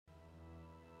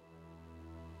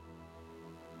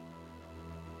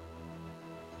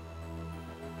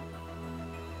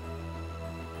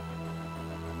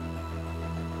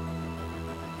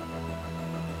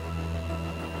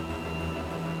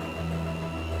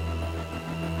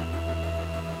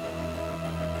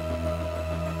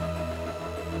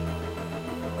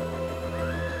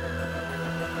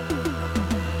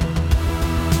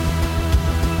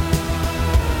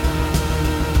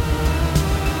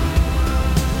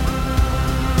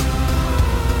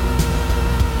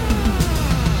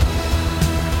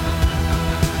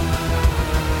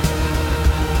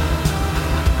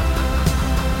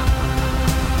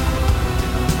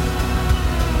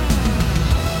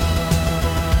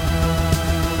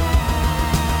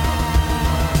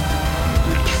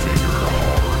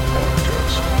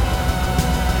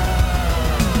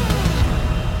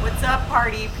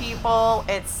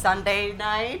It's Sunday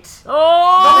night. Oh!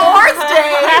 The Lord's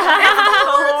Day. It's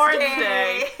the Lord's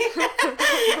Day.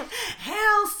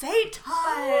 Hail Satan.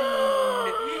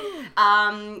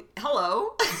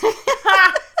 Hello.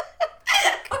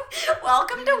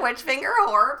 Welcome to Witchfinger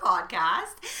Horror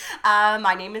Podcast.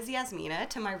 My name is Yasmina.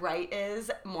 To my right is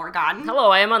Morgan. Hello,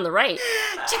 I am on the right.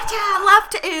 Cha-cha.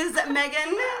 Left is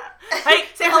Megan. Hey,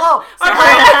 say hello. I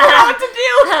don't know what to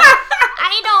do.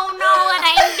 I don't know what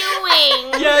I'm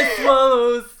doing. Yes,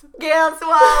 swallows. Guess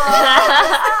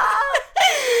what?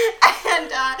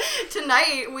 And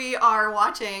tonight we are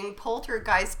watching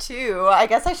Poltergeist 2. I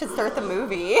guess I should start the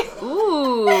movie.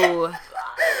 Ooh.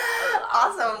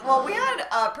 Awesome. Well, we had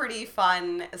a pretty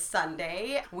fun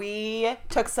Sunday. We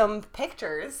took some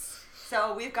pictures.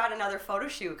 So we've got another photo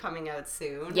shoot coming out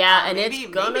soon. Yeah, and maybe,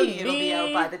 it's gonna maybe it'll be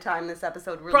out by the time this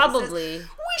episode releases. Probably.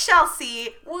 We shall see.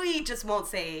 We just won't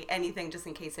say anything just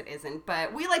in case it isn't.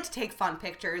 But we like to take fun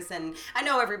pictures, and I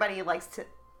know everybody likes to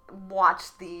watch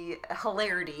the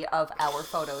hilarity of our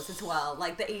photos as well.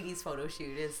 Like the 80s photo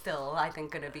shoot is still, I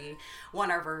think, going to be one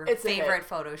of our favorite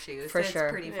photo shoots. For sure.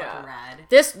 It's pretty fucking rad.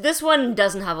 This one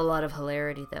doesn't have a lot of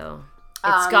hilarity, though.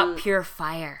 It's got pure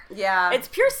fire. Yeah. It's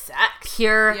pure sex.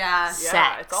 Pure sex.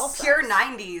 Yeah, it's all pure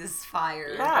 90s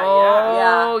fire.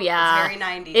 Oh, yeah. It's very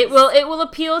 90s. It will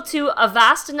appeal to a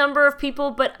vast number of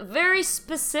people, but a very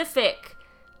specific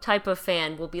type of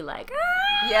fan will be like,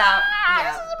 yeah.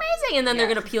 This is amazing. And then they're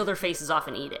going to peel their faces off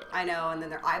and eat it. I know, and then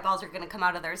their eyeballs are going to come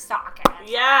out of their sockets.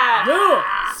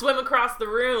 Yeah. Swim across the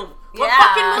room. What Yeah.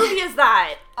 fucking movie is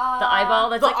that? The eyeball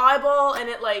that's The like... eyeball and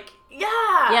it like, yeah.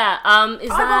 Yeah, is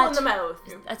eyeball that... in the mouth.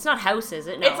 That's not House, is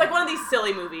it? No. It's like one of these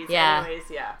silly movies. Yeah. Anyways,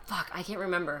 yeah. Fuck, I can't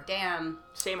remember. Damn.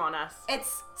 Shame on us.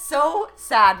 It's so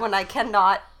sad when I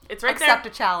cannot It's right accept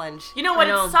there. a challenge. You know what? I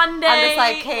know. It's Sunday. I'm just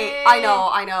like, hey, I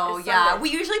know, It's yeah. Sunday. We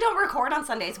usually don't record on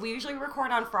Sundays. We usually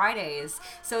record on Fridays.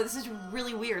 So this is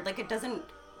really weird. Like,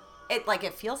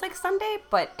 it feels like Sunday,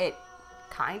 but it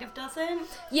kind of doesn't.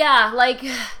 Yeah, like...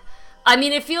 I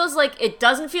mean, it feels like... It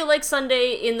doesn't feel like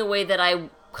Sunday in the way that I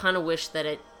kind of wish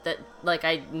that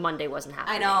Monday wasn't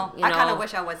happening. I know. You I kind of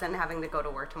wish I wasn't having to go to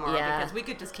work tomorrow Yeah. because we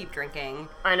could just keep drinking.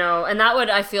 I know, and that would,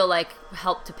 I feel like,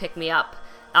 help to pick me up.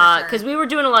 For Because sure. we were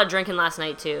doing a lot of drinking last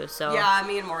night, too, so... Yeah,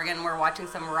 me and Morgan were watching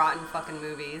some rotten fucking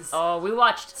movies. Oh, we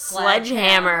watched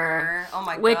Sledgehammer. Oh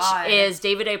my god. Which is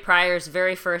David A. Pryor's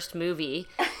very first movie.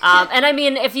 And I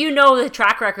mean, if you know the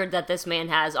track record that this man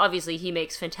has, obviously he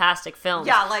makes fantastic films.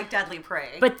 Yeah, like Deadly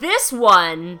Prey. But this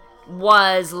one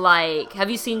was like... Have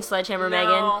you seen Sledgehammer, No.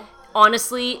 Megan?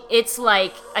 Honestly, it's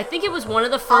like... I think it was one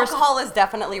of the first... Alcohol is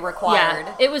definitely required.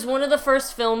 Yeah, it was one of the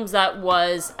first films that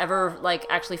was ever like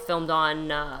actually filmed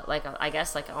on on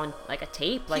a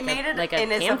tape, like he made it like a in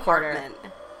his camcorder. apartment.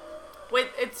 Wait,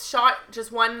 it's shot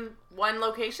just one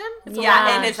location? It's a Yeah,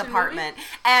 in one his location apartment.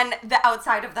 And the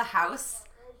outside of the house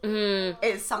Mm.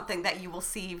 is something that you will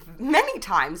see many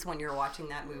times when you're watching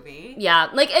that movie. Yeah,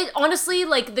 like it, honestly,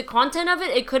 like the content of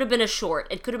it could have been a short.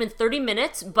 It could have been 30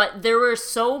 minutes, but there were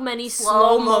so many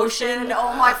slow motion.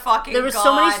 Oh my fucking god. There were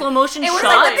so many slow motion It was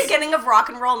shots. like the beginning of Rock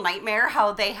and Roll Nightmare,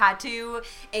 how they had to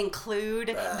include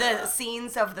the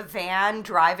scenes of the van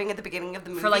driving at the beginning of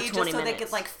the movie For, like, just 20 so they minutes.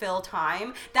 could like fill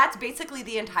time. That's basically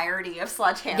the entirety of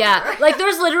Sledgehammer. Yeah, like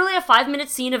there's literally a 5-minute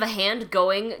scene of a hand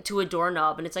going to a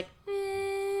doorknob, and it's like.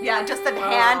 Yeah, just a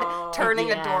hand turning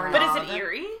yeah. a doorknob. But is it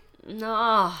eerie?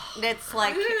 No. It's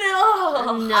like, No. I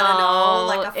don't know,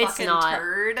 like a it's fucking not.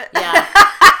 turd. Yeah.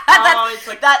 Oh, it's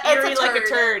like eerie it's like a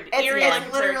turd. It's, Eerie it's like a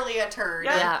turd. literally a turd.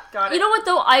 Yeah. Yeah. Got it. You know what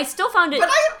though? I still found it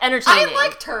But entertaining. I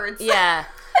like turds. Yeah.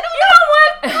 I don't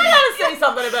You know what? I gotta say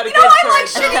something about a You know, good I like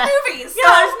turd. shitty movies. Yeah,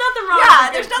 so- there's nothing wrong Yeah, with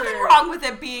a there's good nothing turd. wrong with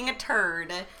it being a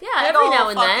turd. Yeah, Big every ol' now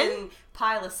and then. fucking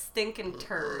pile of stinking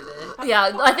turd.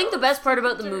 Yeah, I think the best part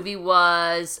about the movie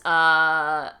was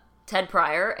Ted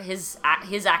Pryor. His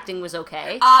acting was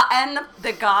okay. And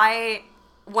the guy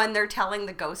when they're telling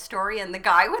the ghost story, and the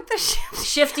guy with the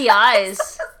Shifty eyes.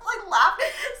 like laughing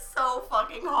so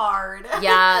fucking hard.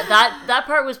 Yeah, that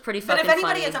part was pretty But fucking if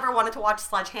anybody funny. has ever wanted to watch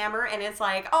Sledgehammer and it's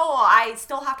like, oh, I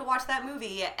still have to watch that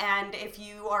movie, and if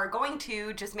you are going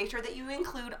to, just make sure that you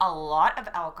include a lot of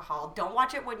alcohol. Don't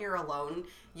watch it when you're alone.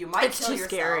 You might It's kill too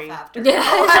yourself scary. after. Yeah.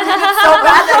 It's so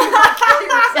bad that you might kill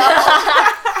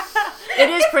yourself. It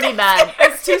is pretty bad.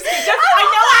 It's too scary. I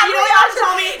know. You know what you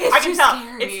tell me? It's I can too tell.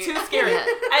 scary. It's too scary. Yeah.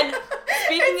 And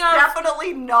speaking It's of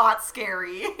definitely not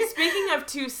scary. speaking of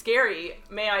too scary,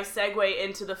 may I segue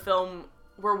into the film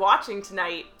we're watching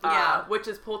tonight, Yeah. which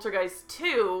is Poltergeist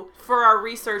 2. For our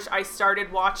research, I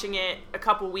started watching it a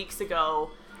couple weeks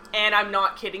ago, and I'm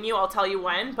not kidding you, I'll tell you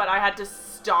when, but I had to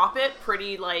stop it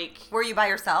pretty, like... Were you by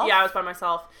yourself? Yeah, I was by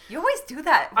myself. You always do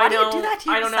that. Why do you do that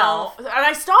to yourself? I don't know. And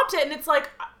I stopped it, and it's like,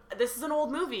 this is an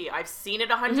old movie. I've seen it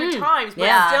 100 times,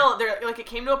 but still, like, it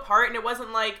came to a part, and it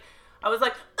wasn't like... I was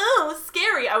like, oh, it was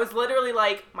scary. I was literally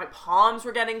like, my palms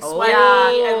were getting sweaty,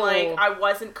 and like, I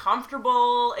wasn't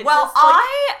comfortable. It well, just, like,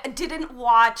 I didn't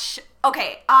watch.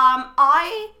 Okay,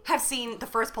 I have seen the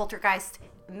first Poltergeist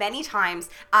many times.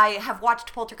 I have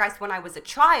watched Poltergeist when I was a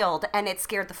child, and it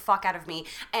scared the fuck out of me.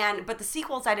 But the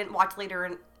sequels I didn't watch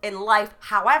later in life.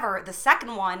 However, the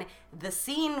second one, the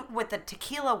scene with the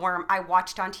tequila worm, I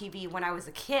watched on TV when I was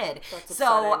a kid. That's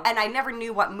so, upsetting. and I never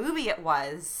knew what movie it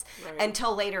was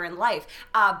until later in life.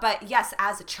 But yes,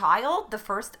 as a child, the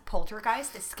first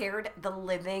Poltergeist scared the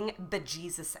living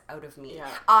bejesus out of me. Yeah.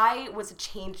 I was a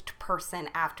changed person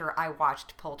after I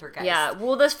watched Poltergeist. Yeah,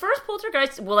 well, this first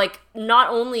Poltergeist, well, like,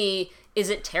 not only is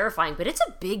it terrifying, but it's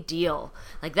a big deal.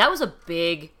 Like, that was a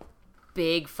big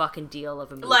fucking deal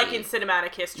of a movie. like in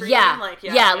cinematic history. Yeah, Like,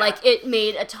 like, it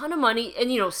made a ton of money,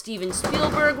 and, you know, Steven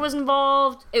Spielberg was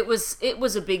involved. It was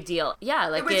a big deal. Yeah,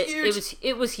 like, it was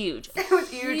huge. It was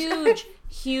huge.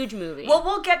 Huge movie. Well,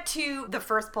 we'll get to the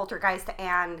first Poltergeist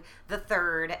and the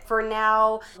third. For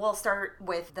now, we'll start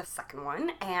with the second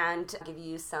one and give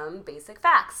you some basic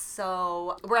facts.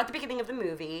 So, we're at the beginning of the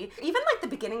movie. Even, like, the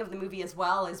beginning of the movie as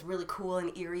well is really cool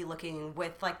and eerie looking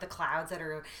with, like, the clouds that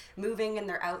are moving and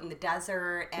they're out in the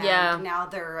desert. And now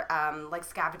they're, like,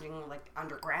 scavenging, like,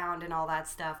 underground and all that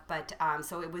stuff. But,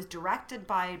 so it was directed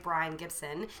by Brian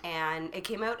Gibson and it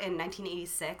came out in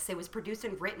 1986. It was produced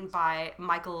and written by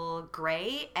Michael Gray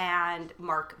and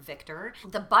Mark Victor.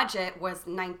 The budget was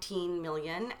 $19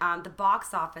 million. The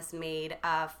box office made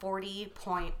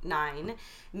 $40.9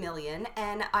 million.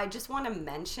 And I just want to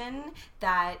mention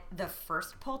that the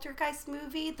first Poltergeist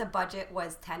movie, the budget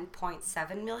was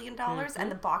 $10.7 million, and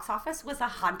the box office was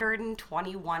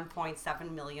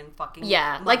 $121.7 million fucking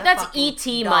like that's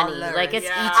E.T. money. Like it's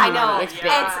Yeah. E.T. I know. money. It's big.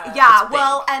 It's big.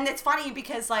 well, and it's funny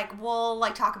because like we'll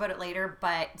like talk about it later,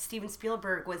 but Steven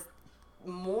Spielberg was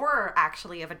more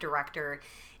actually of a director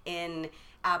in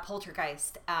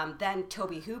Poltergeist than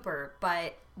Tobe Hooper,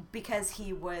 but because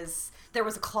there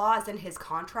was a clause in his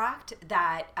contract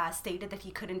that stated that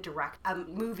he couldn't direct a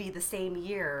movie the same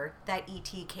year that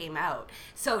E.T. came out.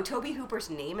 So Tobe Hooper's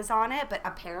name is on it, but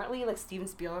apparently like Steven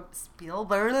Spielberg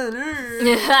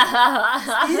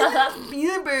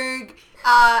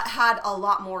had a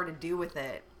lot more to do with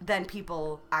it than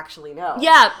people actually know.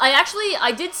 Yeah,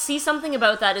 I did see something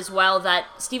about that as well, that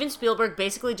Steven Spielberg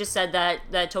basically just said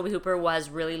that Tobe Hooper was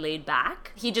really laid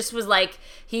back. He just was like,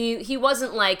 he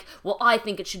wasn't like, well, I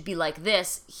think it should be like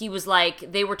this. He was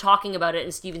like, they were talking about it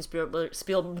and Steven Spielberg,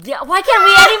 yeah, why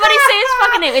can't anybody say his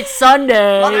fucking name? It's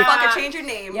Sunday. Motherfucker, change your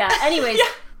name. Yeah, anyways,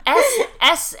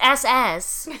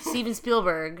 SSS, Steven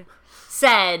Spielberg,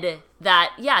 said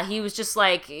that, yeah, he was just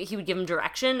like, he would give him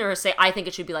direction or say, I think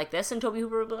it should be like this, and Tobe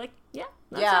Hooper would be like, yeah,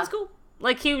 that sounds cool.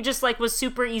 Like, he just, like, was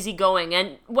super easygoing,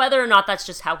 and whether or not that's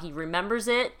just how he remembers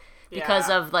it, because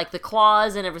of, like, the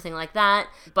clause and everything like that,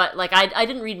 but, like, I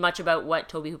didn't read much about what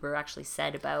Tobe Hooper actually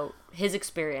said about his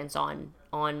experience on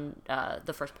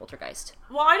the first Poltergeist.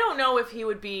 Well, I don't know if he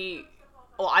would be...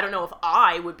 Well, I don't know if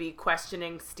I would be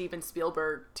questioning Steven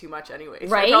Spielberg too much anyways.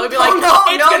 Right? I'd probably be like, no,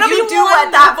 gonna you be do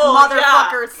what that wonderful.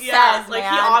 motherfucker says, Like,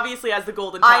 man. he obviously has the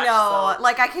golden touch. I know. So.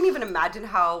 Like, I can't even imagine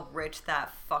how rich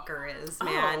that fucker is,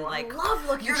 man. Like, I love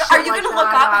looking are shit you like gonna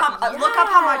that. look up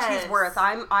how much Yes. he's worth?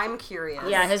 I'm curious.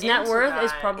 Yeah, his net into worth is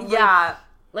that. probably... Yeah.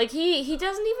 Like, he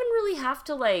doesn't even really have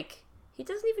to, like... He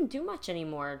doesn't even do much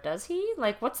anymore, does he?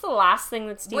 Like, what's the last thing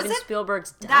that Steven it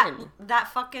Spielberg's done? That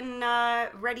fucking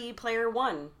Ready Player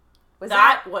One.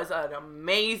 That was an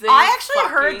amazing. I actually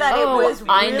heard that it was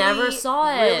really, I never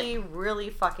saw it. really, really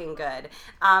fucking good.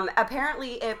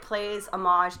 Apparently, it plays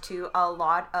homage to a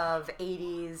lot of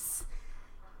 80s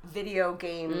video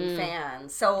game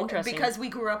fans. So, Interesting. because we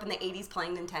grew up in the 80s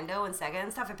playing Nintendo and Sega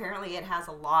and stuff, apparently it has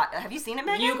a lot. Have you seen it,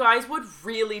 Megan? You guys would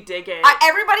really dig it.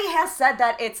 Everybody has said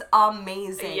that it's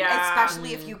amazing, Yeah.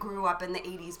 especially if you grew up in the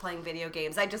 80s playing video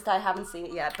games. I haven't seen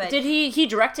it yet, but Did he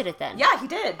directed it then? yeah, he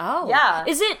did. Oh. yeah.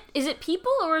 Is it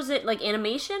people or is it like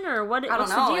animation or what? don't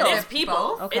What's know. the deal? It's people.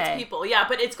 both? Okay. It's people. Yeah,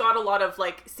 but it's got a lot of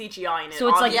like CGI in it. So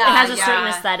it's like, obviously. it has a Yeah, certain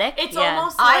yeah. aesthetic? It's Yeah.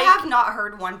 almost I like have not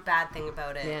heard one bad thing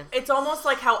about it. Yeah. it's almost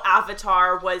like how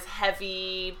Avatar was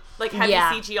heavy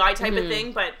Yeah. CGI type of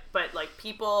thing, but like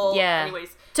people. Yeah.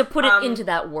 Anyways, To put it into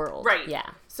that world. right. Yeah.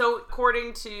 So,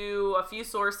 according to a few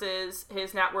sources,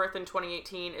 his net worth in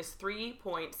 2018 is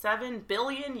 $3.7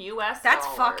 billion US. That's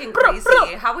fucking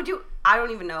crazy. How would you? I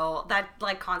don't even know. That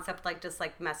like concept like just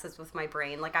like messes with my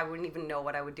brain. Like I wouldn't even know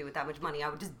what I would do with that much money. I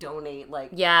would just donate like.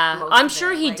 Yeah, most I'm of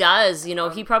sure it. he Like, does. You know,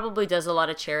 he probably does a lot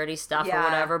of charity stuff or Yeah.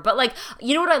 whatever. But like,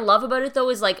 you know what I love about it though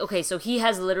is like, okay, so he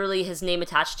has literally his name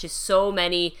attached to so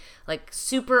many like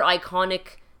super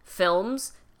iconic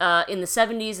films in the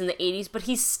 70s and the 80s, but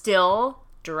he still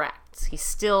directs. He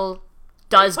still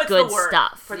does Puts good the work,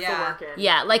 stuff. Puts Yeah. the work in.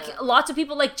 Yeah, like lots of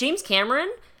people, like James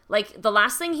Cameron, like the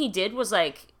last thing he did was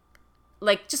like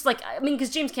just like, I mean,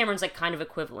 because James Cameron's like kind of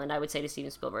equivalent, I would say, to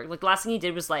Steven Spielberg. Like the last thing he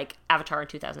did was like Avatar in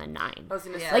 2009. I was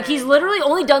gonna Yeah. say. Like he's literally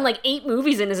only done like 8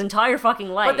 movies in his entire fucking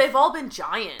life. But they've all been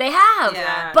giant. They have.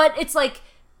 Yeah. But it's like,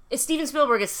 Steven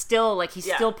Spielberg is still like, he's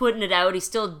Yeah. still putting it out. He's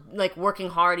still like working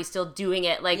hard. He's still doing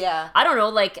it. Like, Yeah. I don't know,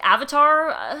 like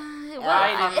Avatar. I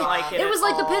didn't like it. It was at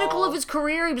like the all. pinnacle of his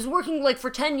career. He was working like for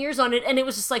 10 years on it, and it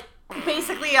was just like,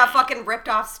 Basically a fucking ripped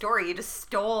off story. You just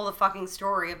stole the fucking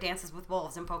story of Dances with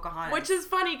Wolves and Pocahontas. Which is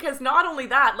funny because not only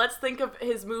that, let's think of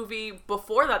his movie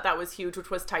before that was huge, which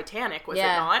was Titanic, was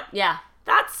yeah, it not? yeah.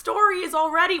 That story is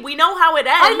already, we know how it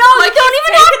ends. I know, you don't he's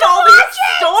even have taken to all watch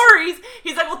these stories.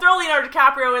 He's like, we'll throw Leonardo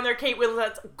DiCaprio in there, Kate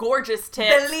Winslet's gorgeous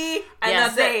tits. Billy and Yeah.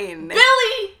 that's it. Zane.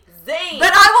 Billy Zane.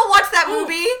 But I will watch that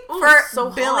movie Ooh, for so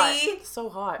Billy hot. So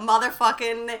hot.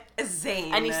 motherfucking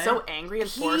Zane. And he's so angry and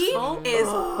He forceful.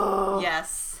 is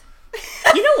yes.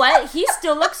 You know what? He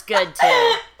still looks good too.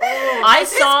 I His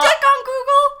saw dick on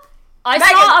Google. I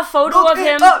Megan, saw a photo look of it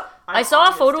him. up. I saw a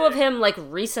on his photo of dick. him like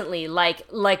recently, like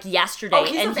yesterday, Oh,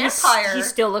 he's and a vampire. he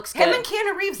still looks good. Him and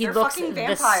Keanu Reeves, He they're looks fucking the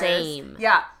vampires. same.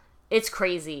 Yeah. It's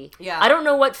crazy. Yeah. I don't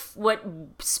know what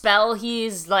spell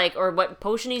he's like or what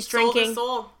potion he's Sold his drinking,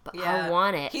 soul. but Yeah. I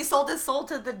want it. He sold his soul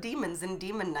to the demons in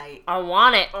Demon Night. I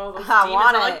want it. Oh, those I demons.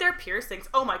 want I like it. their piercings.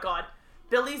 Oh my god.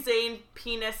 Billy Zane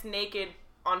penis naked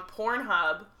on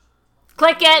Pornhub.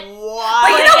 Click it. But you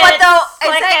Why? know what though?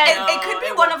 Click it. It could be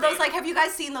No, it one won't of those be. like, have you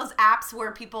guys seen those apps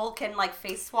where people can like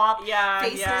face swap Yeah,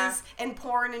 faces yeah. in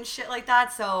porn and shit like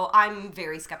that? So I'm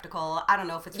very skeptical. I don't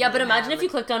know if it's Yeah, really but imagine him. if you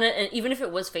clicked on it, and even if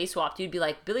it was face swapped, you'd be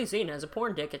like, Billy Zane has a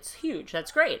porn dick. It's huge.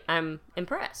 That's great. I'm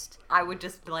impressed. I would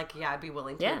just be like, yeah, I'd be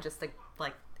willing to Yeah. just like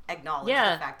acknowledge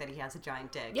Yeah. the fact that he has a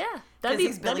giant dick. Yeah, 'Cause that'd be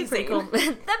he's Billy pretty Zane. cool.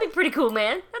 That'd be pretty cool,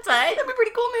 man. That's alright. That'd be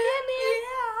pretty cool,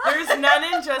 man. There's none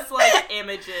in just like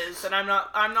images, and I'm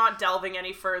not delving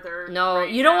any further. No, right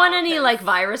you don't now, want any 'cause- like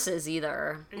viruses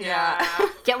either. Yeah.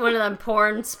 Get one of them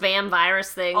porn spam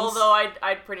virus things. Although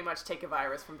I'd pretty much take a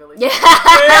virus from Billy. yeah. Zane.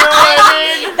 You know what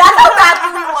I mean? That's how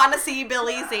badly we want to see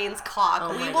Billy Zane's cock.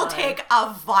 Oh we my will God. take a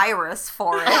virus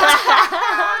for it.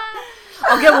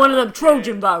 I'll get one of them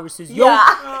Trojan viruses. Yo. Yeah.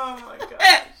 Oh my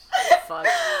god. Fuck.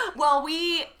 Well,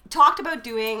 we talked about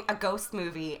doing a ghost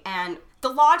movie, and the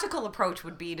logical approach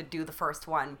would be to do the first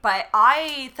one, but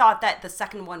I thought that the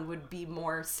second one would be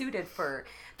more suited for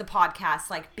the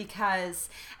podcast, like, because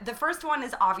the first one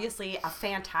is obviously a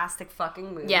fantastic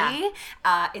fucking movie. Yeah.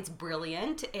 It's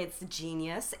brilliant, it's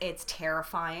genius, it's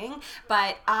terrifying,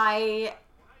 but I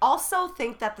also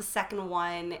think that the second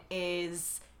one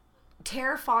is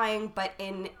terrifying, but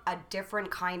in a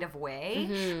different kind of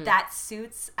way that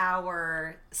suits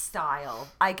our style,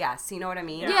 I guess. You know what I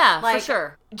mean? Yeah, for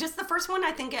sure. Just the first one,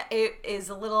 I think it is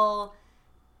a little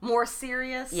more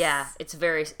serious. Yeah, it's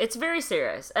very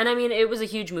serious. And I mean, it was a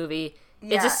huge movie.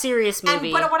 It's a Yeah. serious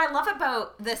movie. But what I love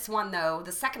about this one, though,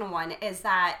 the second one, is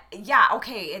that, yeah,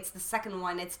 okay, it's the second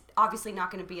one. It's obviously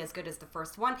not going to be as good as the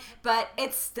first one, but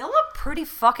it's still a pretty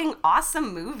fucking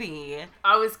awesome movie.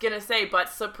 I was gonna say, but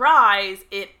surprise,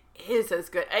 it is as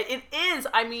good. It is.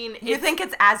 I mean, You think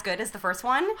it's as good as the first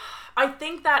one? I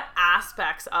think that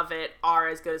aspects of it are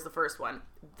as good as the first one.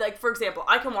 Like, for example,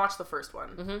 I can watch the first one.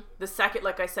 Mm-hmm. The second,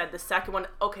 like I said, the second one,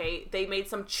 okay, they made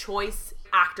some choice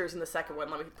actors in the second one.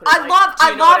 Let me put it I like, love do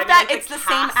you know what I mean? that Like, it's the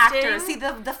same actor. casting. See,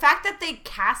 the fact that they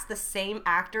cast the same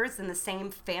actors in the same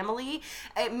family,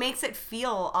 it makes it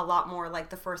feel a lot more like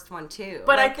the first one too.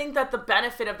 But I Like, think that the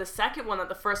benefit of the second one that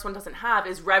the first one doesn't have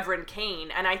is Reverend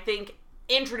Kane, and I think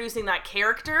introducing that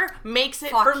character makes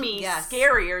it for me yes.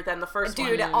 scarier than the first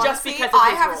dude, one. honestly, Just because of I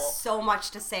his have role. so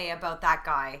much to say about that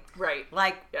guy. Right.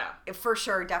 Like, Yeah. for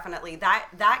sure, definitely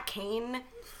that Kane.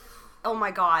 Oh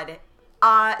my god,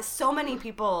 so many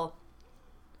people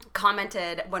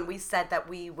commented when we said that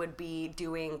we would be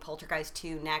doing Poltergeist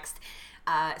 2 next,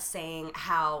 saying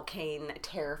how Kane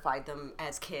terrified them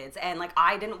as kids. And like,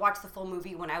 I didn't watch the full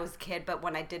movie when I was a kid, but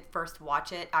when I did first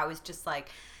watch it, I was just like,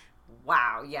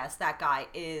 wow, yes, that guy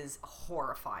is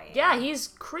horrifying. Yeah, he's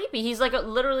creepy. He's like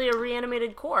literally a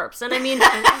reanimated corpse. And I mean,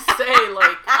 say,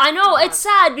 like, I know it's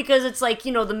sad because it's like,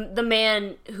 you know, the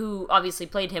man who obviously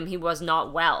played him, he was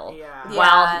not well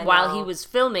while he was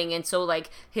filming, and so like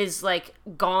his like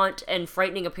gaunt and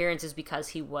frightening appearance is because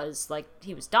he was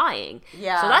dying.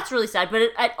 Yeah. So that's really sad, but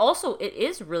it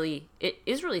is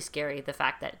really scary, the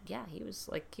fact that he was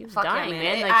Fuck dying, yeah,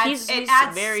 man. It Like adds, he's it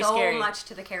adds very so scary. much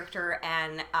to the character,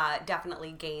 and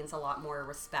definitely gains a lot more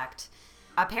respect.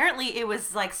 Apparently, it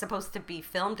was like supposed to be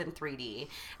filmed in 3D.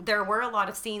 There were a lot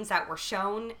of scenes that were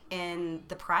shown in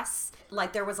the press.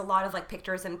 Like there was a lot of like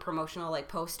pictures and promotional like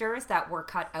posters that were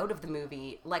cut out of the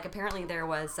movie. Like apparently there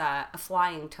was a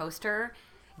flying toaster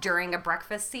during a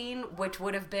breakfast scene, which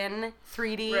would have been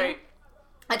 3D. right.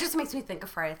 It just makes me think of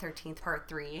Friday the 13th Part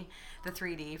 3, the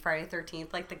 3D Friday the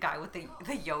 13th, like the guy with the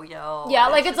yo-yo. Yeah,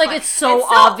 And like just it's so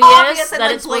obvious and that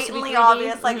like it's supposed to be blatantly 3D.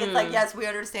 obvious. Like it's like, yes, we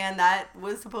understand that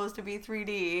was supposed to be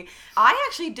 3D. I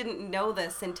actually didn't know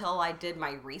this until I did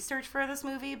my research for this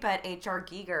movie, but H.R.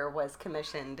 Giger was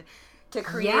commissioned to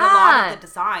create a lot of the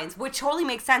designs, which totally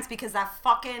makes sense because that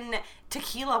fucking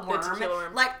tequila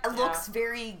worm, like it looks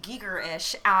very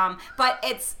Giger-ish. But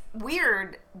it's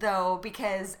weird though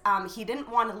because he didn't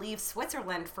want to leave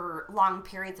Switzerland for long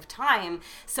periods of time,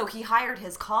 so he hired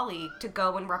his colleague to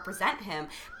go and represent him.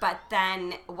 But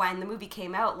then when the movie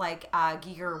came out, like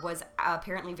Giger was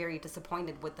apparently very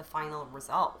disappointed with the final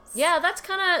results. Yeah,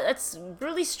 that's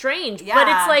really strange. Yeah. But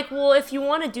it's like, well, if you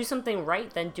want to do something right,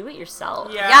 then do it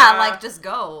yourself. Yeah, like just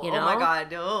go. You Oh know? my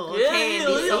god, okay, it'd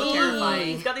be so terrifying.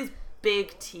 He's got these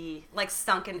big teeth. Like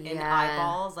sunken in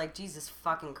eyeballs. Like Jesus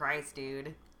fucking Christ,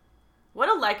 dude. What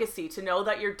a legacy to know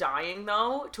that you're dying,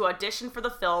 though, to audition for the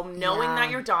film, knowing that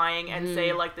you're dying, and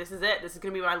say, like, this is it. This is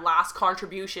going to be my last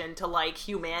contribution to, like,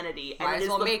 humanity. And Might it as is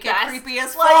well the make best. it creepy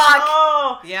as Like, fuck.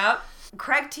 oh. Yep.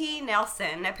 Craig T.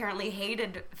 Nelson apparently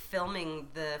hated filming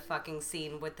the fucking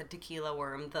scene with the tequila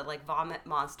worm, the, like, vomit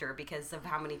monster, because of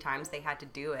how many times they had to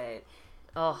do it.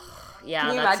 Oh, yeah.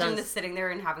 Can you that imagine sounds... just sitting there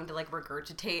and having to, like,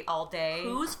 regurgitate all day?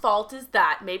 Whose fault is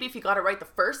that? Maybe if you got it right the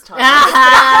first time.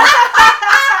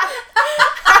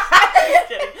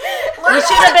 You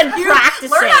should have been practicing.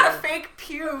 Learn how to fake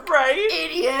puke. Right?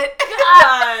 Idiot.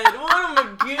 God, what a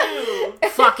magoo.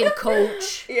 Fucking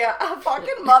coach. Yeah, a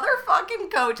fucking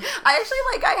motherfucking coach. I actually,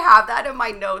 like, I have that in my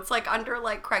notes, like, under,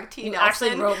 like, Craig T. You Nelson.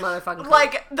 actually wrote motherfucking coach.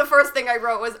 Like, the first thing I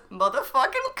wrote was,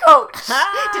 motherfucking coach.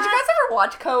 Did you guys ever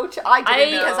watch Coach? I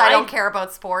didn't because I don't care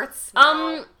about sports.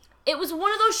 It was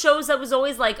one of those shows that was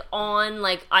always, like, on,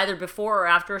 like, either before or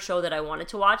after a show that I wanted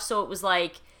to watch, so it was,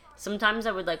 like... Sometimes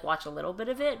I would like watch a little bit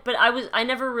of it, but I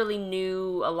never really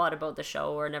knew a lot about the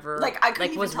show or never like I couldn't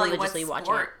even was tell you what religiously sport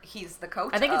watching it. he's the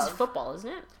coach. I think it's of. football, isn't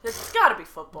it? It's gotta be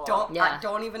football. I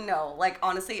don't even know. Like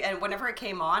honestly, and whenever it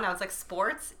came on, I was like,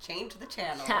 sports, change the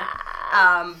channel.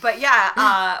 But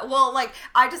yeah, well, like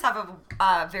I just have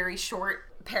a very short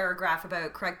paragraph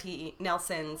about Craig T.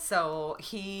 Nelson. So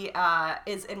he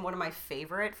is in one of my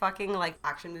favorite fucking like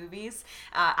action movies,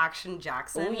 Action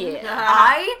Jackson. Oh yeah,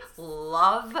 I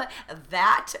love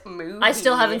that movie. I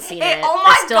still haven't seen it. Oh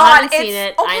my I still god, haven't seen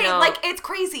it. Okay, I know. like it's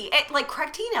crazy. Like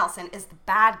Craig T. Nelson is the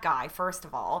bad guy. First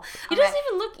of all, He doesn't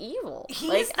even look evil. He's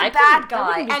like, the I bad couldn't- that guy,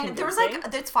 wouldn't be and there's like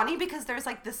convincing. it's funny because there's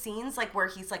like the scenes like where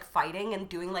he's like fighting and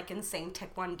doing like insane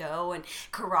taekwondo and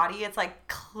karate. It's like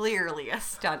clearly a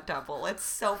stunt double. It's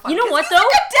so funny. You know what, He's like though?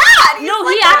 a dad. He's No,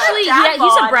 like he a actually dad he's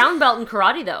a bod. brown belt in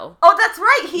karate though. Oh, that's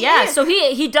right. He Yeah, is. so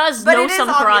he does but know it is some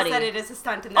obvious karate. that it is a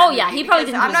stunt in that Oh yeah, movie he probably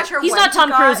because didn't. I'm not sure. He's when not Tom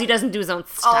got- Cruise. He doesn't do his own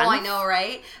stunts. Oh, I know,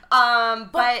 right?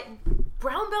 But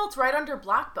Brown belt's right under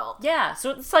black belt. Yeah, so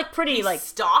it's like pretty He like.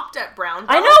 stopped at brown belt.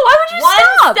 I know. Why would you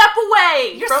One stop? step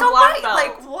away you're from so black right. belt.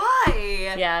 Like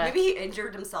why? Yeah. Maybe he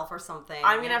injured himself or something.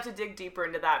 I'm gonna have to dig deeper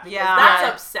into that because Yeah. that's Yeah.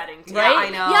 upsetting to me. Yeah, Right? I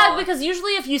know. Yeah, because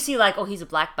usually if you see like, oh, he's a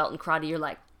black belt in karate, you're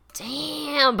like,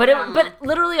 damn. But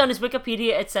literally on his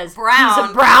Wikipedia it says Brown. he's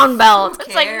a brown belt. Who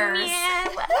It's like, cares? yeah,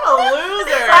 What a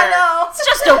loser. I know. it's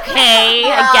just okay,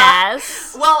 I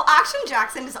guess. Well, Action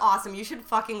Jackson is awesome. You should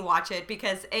fucking watch it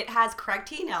because it has Craig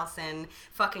T. Nelson,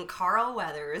 fucking Carl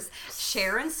Weathers,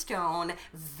 Sharon Stone,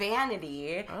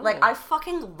 Vanity. Oh. Like, I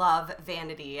fucking love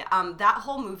Vanity. That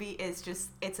whole movie is just,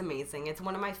 it's amazing. It's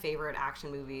one of my favorite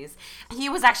action movies. He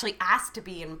was actually asked to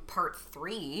be in part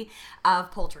 3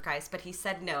 of Poltergeist, but he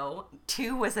said no.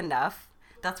 2 was enough.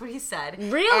 That's what he said.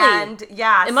 Really? And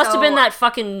yeah, it must have been that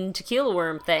fucking tequila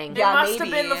worm thing. It Yeah, must have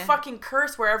maybe. been the fucking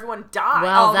curse where everyone died.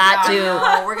 Well, that too.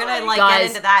 No, we're gonna Guys, get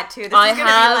into that too. This I is gonna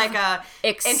have be like a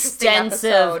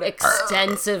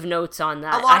extensive notes on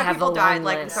that. A lot I of have people a died. long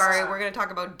Like, list. sorry, we're gonna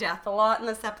talk about death a lot in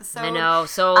this episode. I know.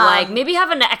 So, like, maybe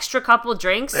have an extra couple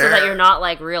drinks so that you're not,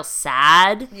 like, real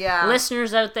sad. Yeah.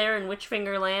 Listeners out there in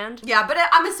Witchfinger land. Yeah, but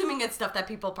I'm assuming it's stuff that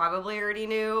people probably already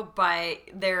knew, but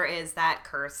there is that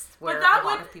curse where that a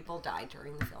lot would- of people died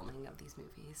during the filming of these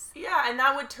movies. Yeah, and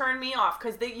that would turn me off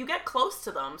because you get close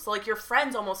to them. So like your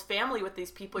friends, almost family with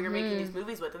these people you're making these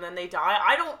movies with, and then they die.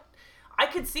 I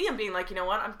could see him being like, you know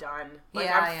what, I'm done. Like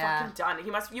I'm fucking done.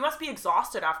 You must be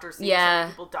exhausted after seeing so many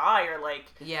people die or like.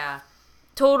 Yeah.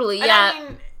 Totally, And yeah. I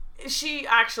mean, she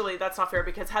actually, that's not fair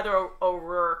because Heather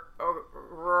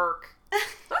O'Rourke.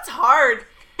 That's hard.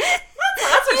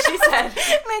 That's what she said.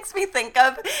 It makes me think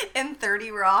of in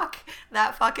 30 Rock,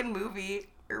 that fucking movie,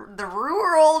 The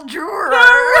Rural Juror.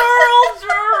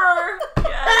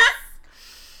 Yes.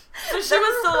 So she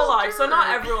was still alive, so not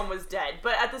everyone was dead.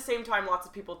 But at the same time, lots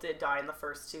of people did die in the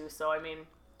first two, so I mean...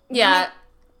 Yeah.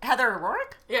 Heather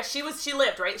O'Rourke? Yeah, she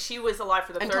lived, right? She was alive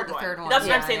for the Until third the one. third one. That's what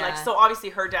Yeah, I'm saying, yeah. like, so obviously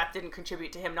her death didn't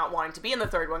contribute to him not wanting to be in the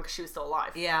third one because she was still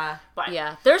alive. Yeah. But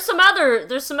Yeah, there's some other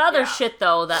Yeah. shit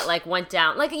though that like went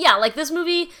down. Like like this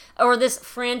movie or this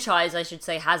franchise, I should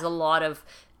say, has a lot of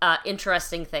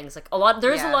interesting things. Like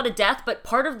there's a Yeah. lot of death, but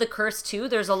part of the curse too.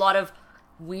 There's a lot of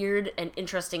weird and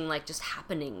interesting like just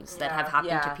happenings that have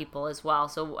happened to people as well.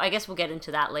 So I guess we'll get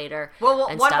into that later. Well,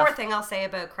 and one stuff. more thing I'll say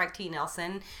about Craig T.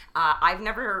 Nelson. I've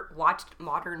never watched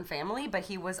Modern Family, but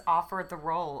he was offered the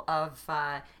role of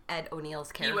Ed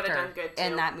O'Neill's character would've done good, too.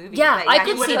 in that movie. Yeah, But I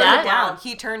could he see turned that. it down.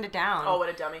 He turned it down. Oh, what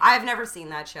a dummy. I've never seen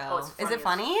that show. Oh, it's Is funny it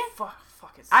funny?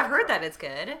 Fuck, it's so I've heard funny. that it's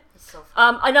good. It's so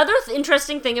funny. Another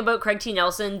interesting thing about Craig T.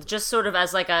 Nelson, just sort of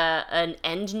as like an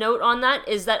end note on that,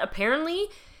 is that apparently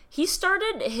he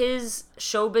started his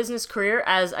show business career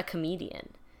as a comedian.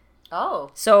 Oh.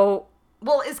 So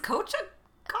Well, is Coach a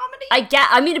comedy?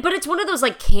 I mean, but it's one of those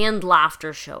like canned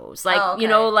laughter shows, like Oh, okay. you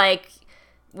know, like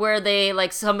where they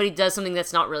like somebody does something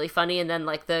that's not really funny, and then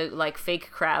like the like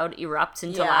fake crowd erupts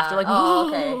into Yeah. laughter, like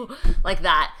Oh, okay. like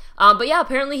that. But yeah,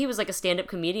 apparently he was like a stand-up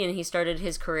comedian. He started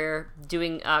his career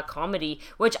doing comedy,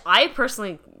 which I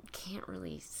personally can't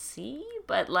really see,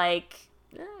 but like,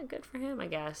 good for him, I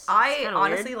guess. I It's kinda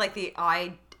honestly weird.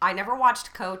 like I never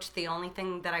watched Coach. The only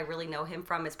thing that I really know him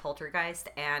from is Poltergeist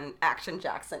and Action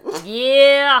Jackson.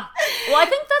 Yeah. Well, I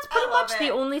think that's pretty love much the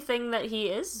it. only thing that he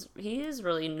is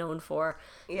really known for.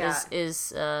 Yeah.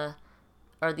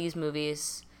 Are these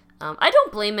movies. I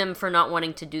don't blame him for not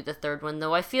wanting to do the third one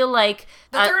though. I feel like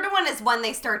The third one is when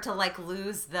they start to like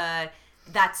lose that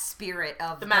spirit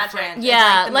of the magic.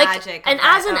 yeah, the like magic. and of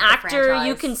as the- an of the actor,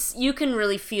 franchise. you can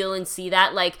really feel and see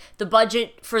that like the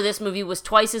budget for this movie was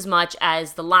twice as much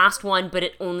as the last one, but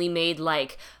it only made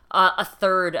like a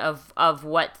third of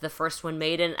what the first one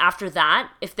made. And after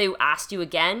that, if they asked you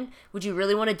again, would you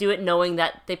really want to do it knowing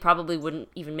that they probably wouldn't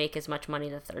even make as much money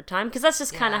the third time? Because that's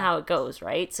just kind of Yeah. how it goes,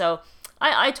 right? So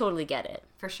I totally get it.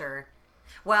 For sure.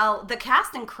 Well, the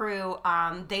cast and crew,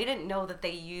 they didn't know that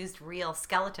they used real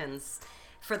skeletons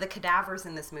for the cadavers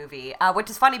in this movie, which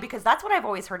is funny because that's what I've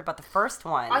always heard about the first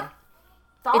one. I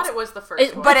thought it was the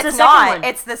first one. But It's it's the second not. one.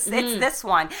 It's this. It's this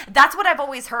one. That's what I've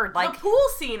always heard. Like the pool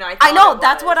scene, I know. thought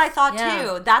That's it what I was. thought Yeah.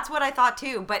 too. That's what I thought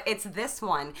too. But it's this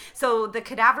one. So the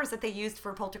cadavers that they used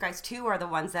for Poltergeist 2 are the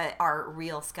ones that are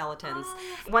real skeletons.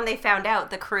 When they found out,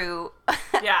 the crew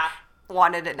Yeah.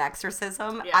 wanted an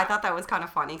exorcism. Yeah. I thought that was kind of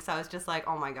funny because I was just like,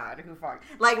 oh my god, who fuck?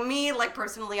 Like me, like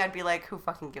personally, I'd be like, who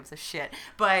fucking gives a shit?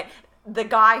 But the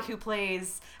guy who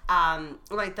plays,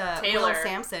 like the Will Taylor.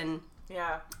 Sampson.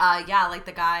 Yeah. Like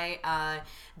the guy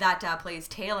that plays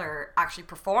Taylor actually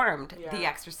performed Yeah. the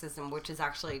exorcism, which is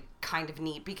actually kind of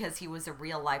neat because he was a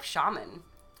real life shaman.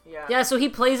 Yeah. Yeah, so he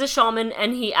plays a shaman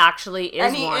and he actually is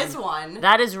And he one. is one.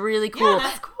 That is really cool. Yeah,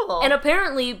 that's cool. And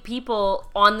apparently people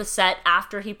on the set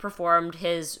after he performed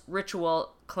his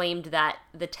ritual claimed that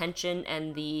the tension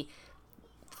and the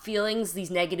feelings,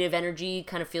 these negative energy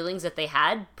kind of feelings that they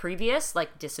had previous,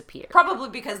 like disappeared. Probably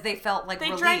because they felt like They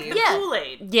relieved. drank the Yeah.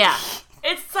 Kool-Aid. Yeah.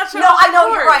 It's such a No, I know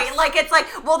you're course. right. Like it's like,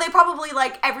 well, they probably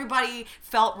like everybody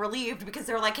felt relieved because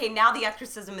they're like, hey, now the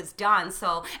exorcism is done,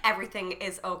 so everything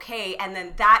is okay. And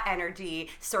then that energy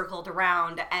circled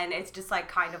around, and it's just like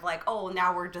kind of like, oh,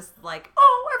 now we're just like,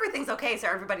 oh, everything's okay, so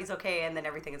everybody's okay, and then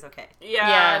everything is okay. Yeah,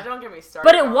 Yeah. don't get me started.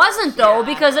 But it on wasn't though Yeah.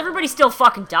 because everybody still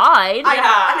fucking died. I know,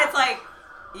 Yeah. and it's like,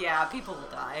 Yeah, people will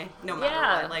die no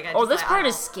matter what. Like, this part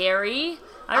is scary.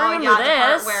 I remember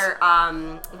this. The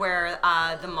part where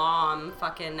the mom,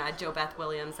 fucking JoBeth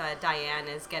Williams, Diane,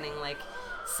 is getting like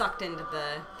sucked into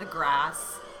the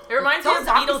grass. It reminds me of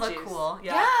Beetlejuice. Look cool.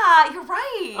 Yeah, you're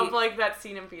right. Of like that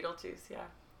scene in Beetlejuice. Yeah.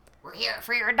 We're here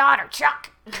for your daughter,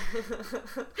 Chuck.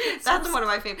 That's one of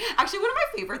my favorite. Actually, one of my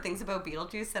favorite things about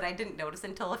Beetlejuice that I didn't notice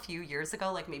until a few years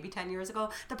ago, like maybe 10 years ago,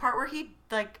 the part where he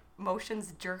like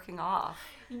motions jerking off.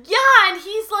 Yeah, and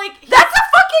he's like, that's a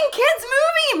fucking kids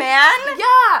movie, man.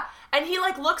 Yeah, and he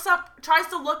like tries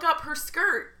to look up her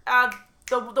skirt.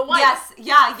 The wife. Yes,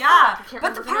 yeah.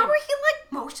 But the part where he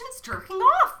like motions jerking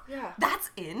off. Yeah. That's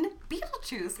in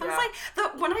Beetlejuice. I was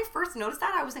like, when I first noticed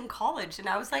that, I was in college, and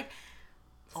I was like,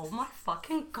 oh my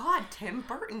fucking god, Tim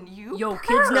Burton, you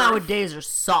kids nowadays are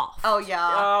soft. Oh, yeah.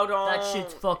 Oh, don't. That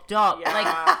shit's fucked up. Yeah.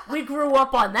 Like, we grew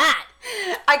up on that.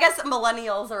 I guess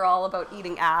millennials are all about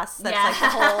eating ass. That's like the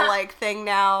whole like thing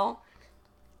now.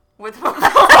 With I'm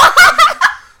sorry.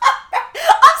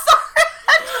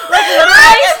 Like,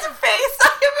 Megan's face.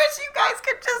 I wish you guys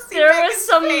could just see there Megan's was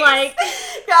some face. like...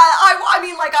 Yeah, I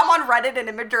mean, like, I'm on Reddit and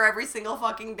Imager every single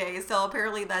fucking day, so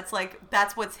apparently that's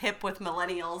what's hip with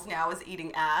millennials now is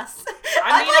eating ass.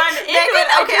 I mean, I'm into it.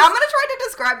 Okay, I'm gonna try to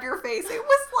describe your face. It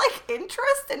was like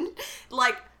interest and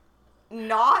like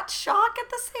not shock at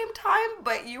the same time,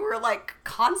 but you were like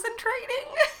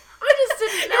concentrating. I just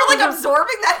didn't know. You were like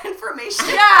absorbing that information.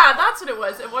 Yeah, that's what it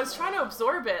was. It was trying to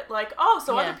absorb it. Like,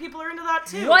 other people are into that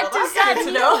too. What does that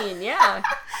mean? Yeah.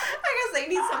 I guess they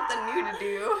need something new to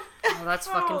do. Oh, that's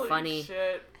fucking Holy funny.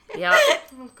 Shit. Yeah.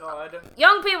 Oh god.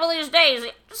 Young people these days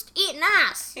just eating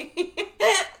ass.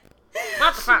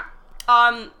 What the fuck?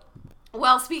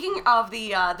 Well, speaking of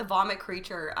the vomit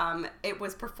creature, it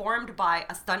was performed by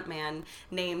a stuntman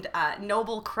named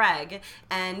Noble Craig,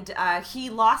 and he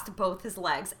lost both his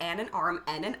legs and an arm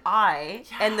and an eye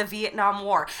in the Vietnam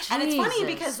War. Jesus. And it's funny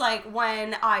because, like,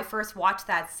 when I first watched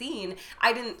that scene,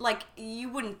 I didn't, like, you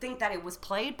wouldn't think that it was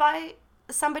played by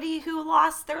somebody who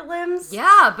lost their limbs.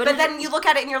 Yeah, but then you look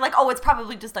at it and you're like, oh, it's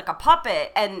probably just like a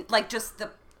puppet, and, like, just the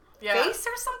face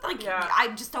or something. Like, I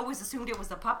just always assumed it was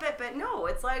a puppet, but no,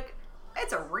 it's like...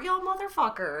 It's a real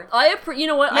motherfucker. You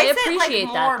know what? Makes I appreciate it,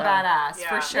 like, that. more though. badass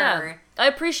for sure. Yeah. I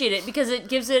appreciate it because it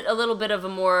gives it a little bit of a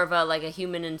more of a like a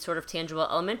human and sort of tangible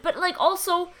element. But like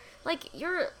also like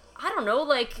I don't know,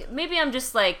 like maybe I'm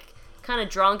just like kind of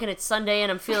drunk and it's Sunday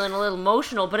and I'm feeling a little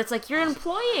emotional. But it's like you're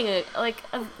employing a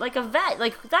vet.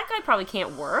 Like that guy probably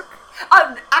can't work.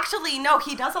 Actually, no,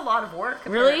 he does a lot of work.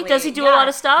 Apparently. Really? Does he do a lot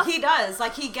of stuff? He does.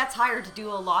 Like, he gets hired to do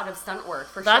a lot of stunt work,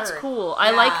 for That's sure. That's cool.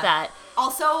 I like that.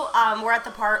 Also, we're at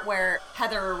the part where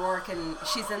Heather O'Rourke and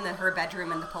she's in her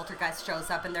bedroom and the poltergeist shows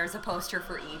up and there's a poster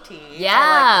for E.T. Yeah.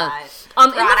 I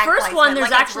like that. In the first one,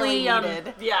 there's actually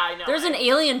actually yeah, I know. There's an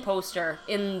alien poster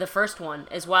in the first one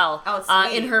as well. Oh,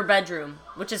 sweet. In her bedroom,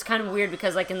 which is kind of weird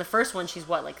because like in the first one she's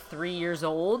like 3 years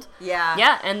old. Yeah.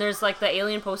 Yeah, and there's like the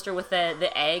alien poster with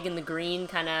the egg and the green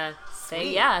kind of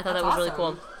thing. Yeah, I thought that was really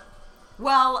cool.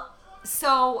 Well,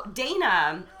 so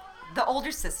Dana, the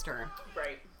older sister.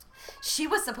 Right. She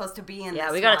was supposed to be in this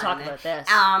Yeah, we gotta talk about this.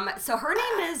 So her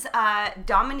name is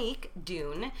Dominique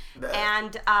Dune.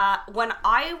 And when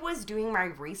I was doing my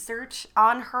research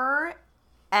on her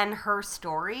and her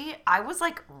story, I was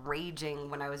like raging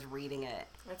when I was reading it.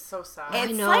 That's so sad.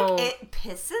 It's I know. like, it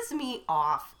pisses me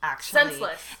off, actually.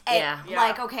 Senseless. Yeah.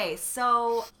 Like, okay,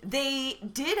 so they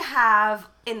did have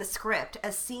in the script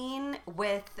a scene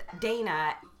with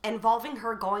Dana involving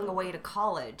her going away to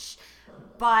college,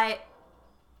 but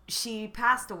she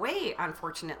passed away,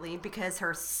 unfortunately, because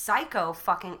her psycho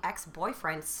fucking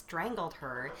ex-boyfriend strangled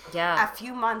her a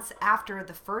few months after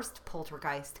the first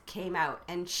Poltergeist came out.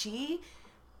 And she,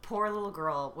 poor little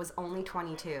girl, was only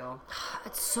 22.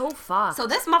 It's so fucked. So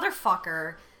this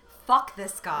motherfucker, fuck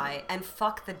this guy, and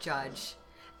fuck the judge.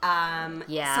 So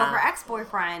her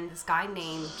ex-boyfriend, this guy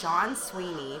named John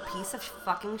Sweeney, piece of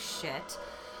fucking shit,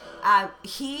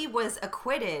 he was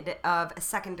acquitted of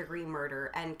second-degree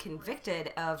murder and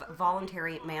convicted of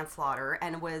voluntary manslaughter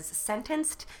and was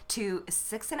sentenced to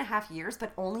 6.5 years,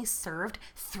 but only served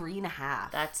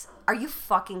 3.5. Are you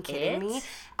fucking kidding me?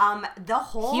 The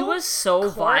whole he was so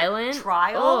violent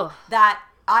trial that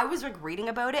I was like reading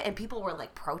about it and people were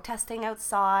like protesting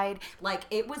outside. Like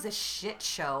it was a shit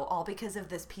show all because of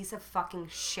this piece of fucking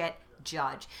shit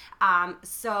judge.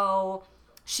 So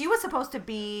she was supposed to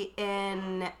be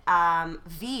in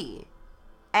V,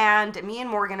 and me and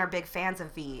Morgan are big fans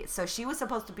of V. So she was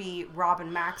supposed to be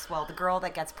Robin Maxwell, the girl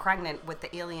that gets pregnant with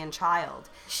the alien child.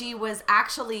 She was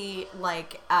actually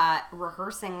like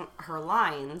rehearsing her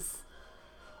lines,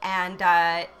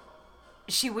 and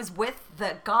she was with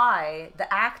the guy,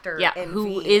 the actor, in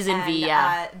who V, is in V,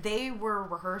 yeah. They were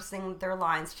rehearsing their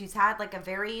lines. She's had like a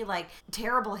very like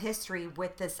terrible history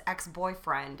with this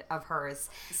ex-boyfriend of hers.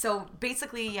 So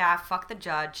basically, yeah, fuck the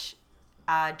judge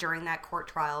during that court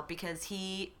trial because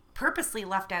he purposely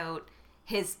left out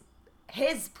his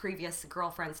previous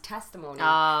girlfriend's testimony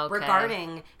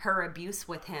regarding her abuse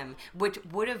with him, which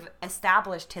would have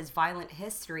established his violent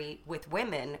history with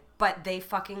women, but they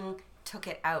fucking took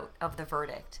it out of the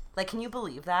verdict. Like, can you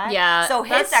believe that? Yeah. So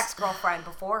his ex-girlfriend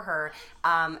before her,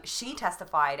 she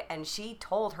testified and she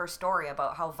told her story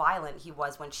about how violent he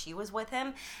was when she was with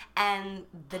him, and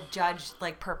the judge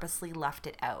like purposely left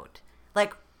it out.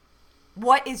 Like,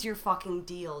 what is your fucking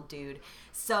deal, dude?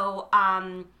 So,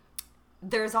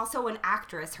 there's also an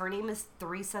actress. Her name is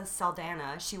Theresa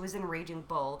Saldana. She was in Raging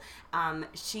Bull.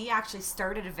 She actually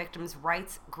started a victims'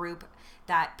 rights group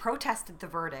that protested the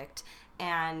verdict.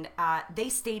 And they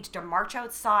staged a march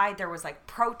outside. There was like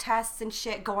protests and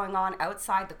shit going on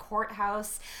outside the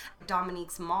courthouse.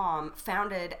 Dominique's mom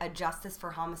founded a Justice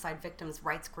for Homicide Victims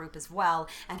rights group as well.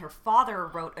 And her father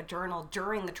wrote a journal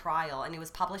during the trial. And it was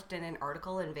published in an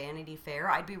article in Vanity Fair.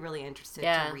 I'd be really interested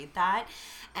to read that.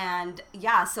 And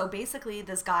yeah, so basically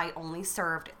this guy only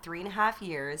served 3.5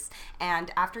 years.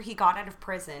 And after he got out of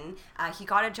prison, he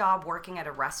got a job working at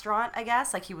a restaurant, I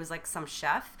guess. Like he was like some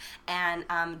chef. And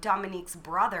Dominique's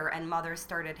brother and mother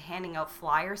started handing out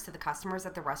flyers to the customers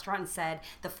at the restaurant and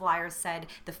the flyers said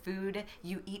the food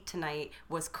you eat tonight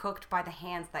was cooked by the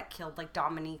hands that killed like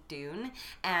Dominique Dune.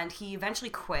 And he eventually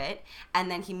quit, and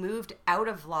then he moved out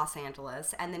of Los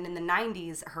Angeles. And then in the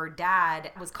 90s, her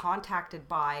dad was contacted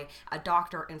by a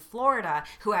doctor in Florida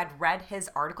who had read his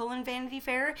article in Vanity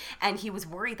Fair, and he was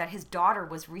worried that his daughter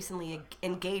was recently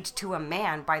engaged to a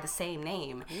man by the same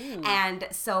name. Ooh. And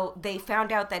so they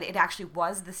found out that it actually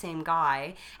was the same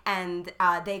guy, and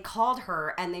they called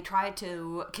her and they tried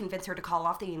to convince her to call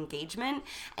off the engagement.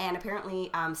 And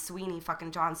apparently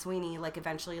John Sweeney, like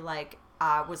eventually like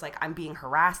was like, I'm being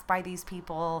harassed by these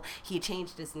people. He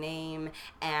changed his name,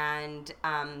 and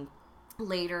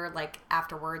later, like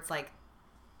afterwards, like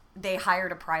they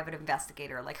hired a private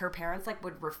investigator. Like her parents like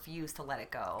would refuse to let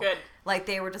it go. Good. Like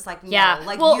they were just like, no,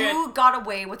 like you got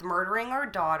away with murdering our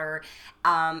daughter.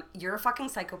 You're a fucking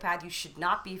psychopath. You should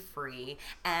not be free.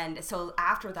 And so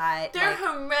after that, they're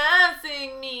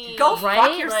harassing me. Go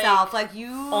fuck yourself. Like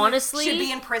you honestly should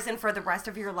be in prison for the rest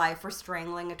of your life for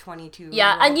strangling a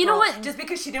 22-year-old and you know girl what? Just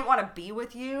because she didn't want to be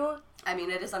with you. I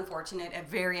mean, it is unfortunate, a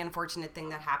very unfortunate thing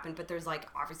that happened, but there's, like,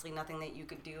 obviously nothing that you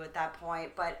could do at that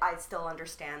point, but I still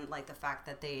understand, like, the fact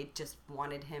that they just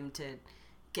wanted him to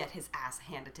get his ass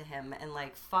handed to him, and,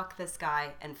 like, fuck this guy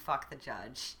and fuck the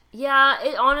judge. Yeah,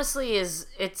 it honestly is,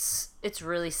 it's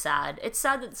really sad. It's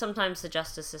sad that sometimes the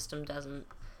justice system doesn't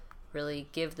really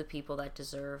give the people that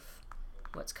deserve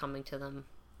what's coming to them.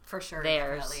 For sure,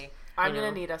 theirs. definitely. I'm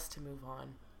gonna need us to move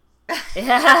on.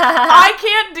 Yeah. I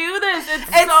can't do this. It's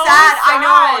so sad. I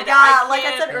know. Yeah, like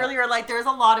I said earlier, like there's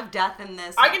a lot of death in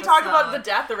this. I can talk about the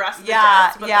death, the rest of the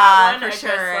deaths, but that one, for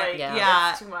sure. Just,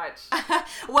 like, it's too much.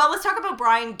 Well, let's talk about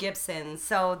Brian Gibson.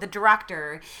 So the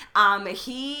director,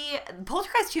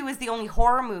 Poltergeist 2 is the only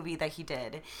horror movie that he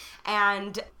did,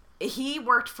 and he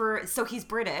worked he's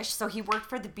British, so he worked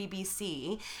for the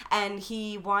BBC, and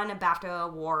he won a BAFTA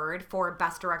award for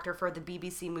Best Director for the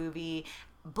BBC movie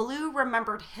Blue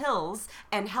Remembered Hills,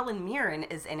 and Helen Mirren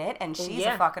is in it, and she's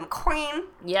a fucking queen.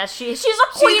 Yeah, she's a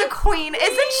queen. She's a queen.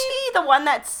 Isn't she the one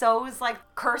that sews, like,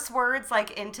 curse words,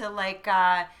 like, into, like,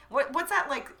 what's that,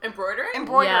 like? Embroidery?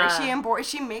 Yeah.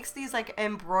 She makes these, like,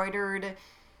 embroidered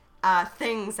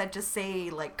things that just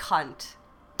say, like, cunt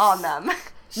on them.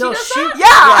 I'm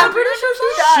pretty sure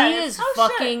she does. She is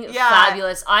fucking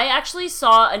fabulous. I actually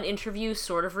saw an interview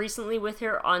sort of recently with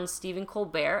her on Stephen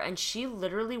Colbert, and she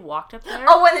literally walked up there.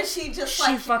 Oh, and then she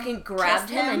fucking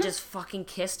grabbed him and just fucking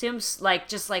kissed him,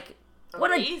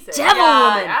 what amazing. a devil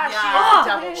woman. Yeah, she is a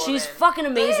devil woman. She's fucking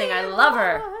amazing. I love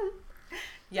her.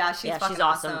 Yeah, she's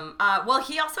awesome. Well,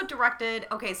 he also directed,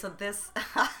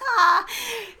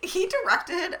 he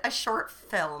directed a short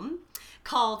film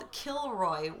called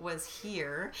Kilroy Was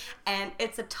Here, and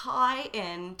it's a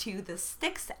tie-in to the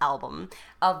Styx album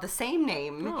of the same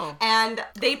name, and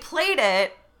they played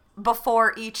it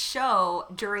before each show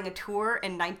during a tour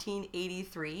in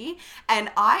 1983, and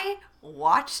I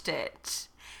watched it.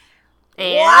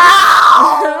 And?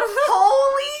 Wow!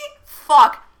 Holy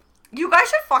fuck! You guys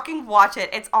should fucking watch it.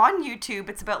 It's on YouTube.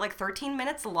 It's about like 13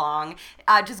 minutes long.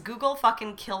 Just Google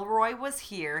fucking Kilroy Was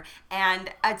Here. And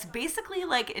it's basically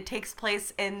like it takes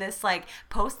place in this like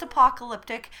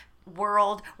post-apocalyptic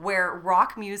world where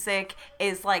rock music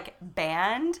is like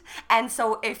banned, and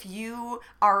so if you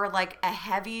are like a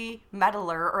heavy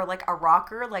metaler or like a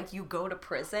rocker, like you go to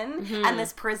prison, and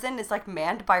this prison is like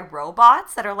manned by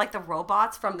robots that are like the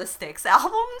robots from the Styx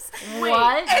albums.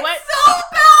 What? It's so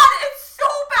bad. It's so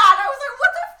bad. I was like,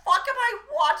 what the fuck am I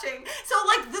watching? So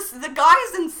like the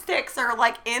guys in Styx are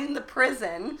like in the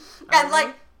prison, and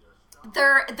like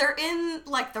they're in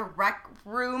like the rec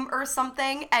room or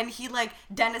something, and he like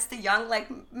Dennis DeYoung like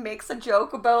makes a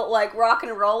joke about like rock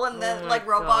and roll, and then like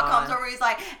robot comes over, he's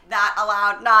like, that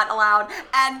allowed, not allowed,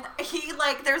 and he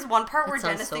like there's one part where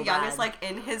Dennis DeYoung is like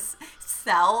in his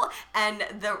cell, and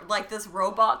the like this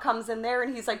robot comes in there,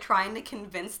 and he's like trying to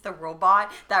convince the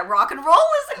robot that rock and roll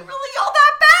isn't really all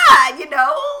that bad, you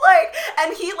know, like,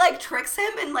 and he like tricks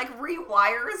him and like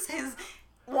rewires his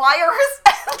wires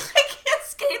and like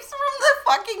escapes from the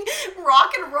fucking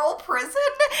rock and roll prison.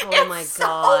 Oh my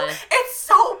god. It's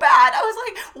so bad. I was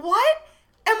like, what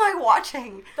am I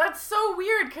watching? That's so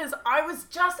weird, because I was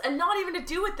just, and not even to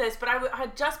do with this, but I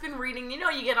had just been reading, you know,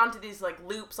 you get onto these like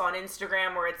loops on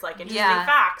Instagram where it's like interesting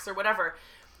facts or whatever.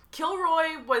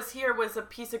 Kilroy was a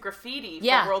piece of graffiti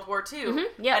from World War II.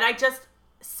 Mm-hmm. Yeah. And I just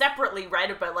separately read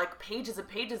about like pages and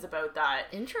pages about that.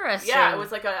 Interesting. Yeah, it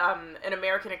was like an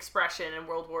American expression in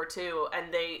World War II, and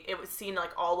it was seen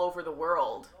like all over the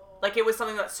world. Like it was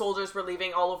something that soldiers were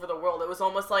leaving all over the world. It was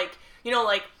almost like, you know,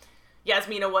 like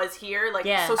Yasmina was here, like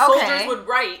so soldiers would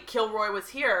write Kilroy was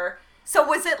here. So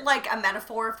was it like a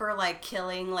metaphor for like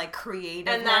killing like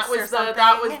creativeness, and that was or something?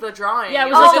 that was the drawing. Yeah,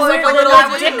 it was just like a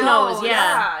little dick nose.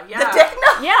 Yeah. The dick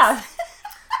nose. Yeah.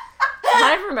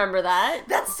 I remember that.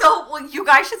 That's so. Well, you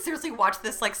guys should seriously watch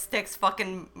this like Styx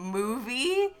fucking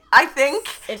movie. I think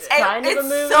it's kind of a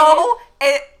movie.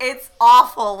 It's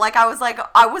awful. Like I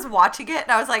was watching it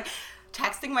and I was like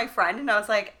texting my friend and I was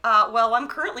like, well, I'm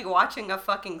currently watching a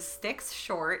fucking Styx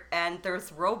short and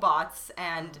there's robots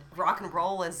and rock and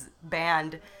roll is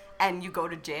banned. And you go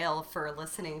to jail for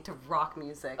listening to rock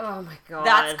music. Oh my god.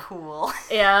 That's cool.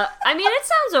 Yeah. I mean, it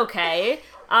sounds okay.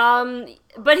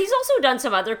 But he's also done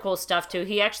some other cool stuff too.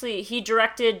 He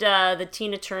directed the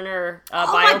Tina Turner biopic.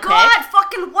 Oh my god,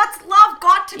 fucking What's Love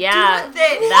Got to Do with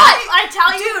It? I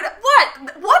tell you. Dude,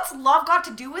 what? What's Love Got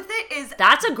to Do with It is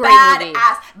that's a great movie.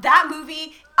 That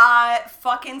movie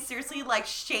fucking seriously like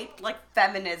shaped like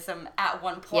feminism at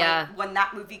one point when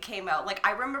that movie came out. Like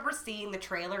I remember seeing the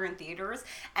trailer in theaters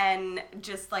and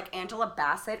just like Angela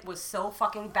Bassett was so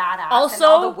fucking badass. Also, and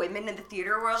all the women in the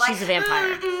theater were like, she's a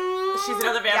vampire. She's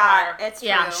another vampire. Yeah, it's true.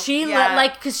 Yeah, she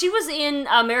like because she was in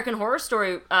American Horror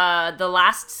Story the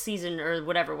last season or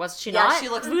whatever, was she not? She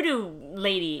looks voodoo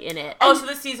lady in it. Oh, so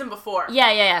the season before.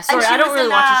 Yeah. Sorry, I don't really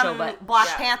watch the show, but Black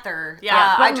Panther.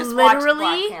 Yeah, I just literally,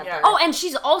 watched Black Panther. Oh, and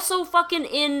she's also fucking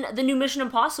in the new Mission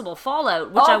Impossible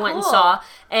Fallout, which I went and saw,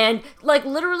 and like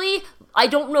literally, I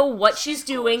don't know what she's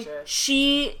doing.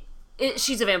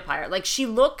 She's a vampire. Like she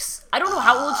looks, I don't know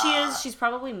how old she is. She's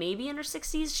probably maybe in her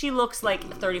 60s. She looks like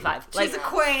 35. She's a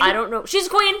queen. I don't know. She's a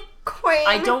queen.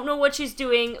 I don't know what she's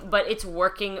doing, but it's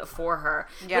working for her.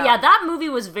 Yeah. But yeah, that movie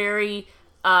was very.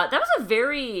 That was a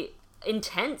very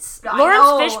intense. I Lawrence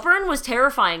know. Fishburne was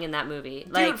terrifying in that movie.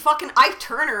 Dude, fucking Ike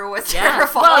Turner was Yeah.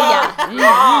 terrifying. Well,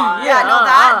 yeah.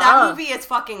 That movie is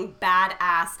fucking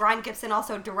badass. Brian Gibson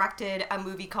also directed a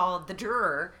movie called The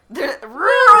Juror. The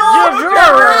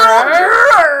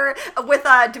Juror with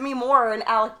Demi Moore and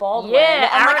Alec Baldwin. Yeah,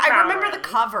 and like Alec I remember Baldwin. the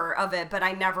cover of it, but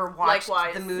I never watched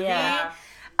Likewise. the movie. Yeah.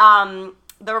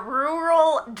 The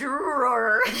Rural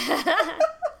Juror.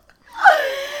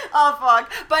 Oh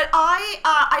fuck! But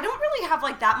I don't really have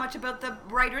like that much about the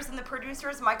writers and the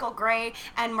producers, Michael Gray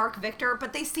and Mark Victor,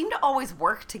 but they seem to always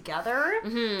work together.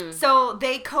 Mm-hmm. So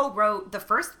they co-wrote the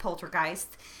first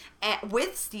Poltergeist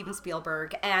with Steven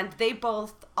Spielberg, and they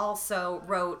both also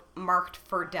wrote Marked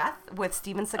for Death with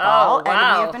Steven Seagal. Oh, And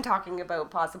wow. we have been talking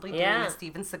about possibly doing a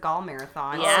Steven Seagal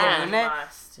marathon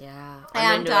soon. Yeah.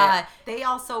 And they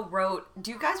also wrote,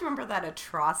 do you guys remember that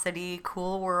atrocity,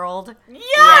 Cool World? Yeah,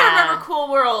 I remember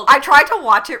Cool World. I tried to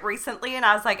watch it recently and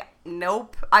I was like,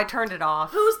 nope. I turned it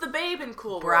off. Who's the babe in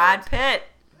Cool World? Brad Pitt.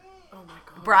 Oh my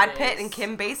god. Brad Pitt and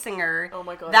Kim Basinger. Oh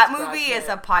my god. That it's movie Brad is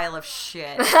Pitt. a pile of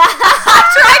shit. I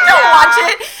tried to watch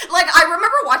it. Like, I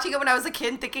remember watching it when I was a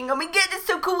kid thinking, oh my god, it's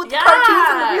so cool with the cartoons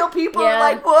and the real people. Yeah.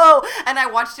 Like, whoa. And I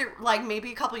watched it like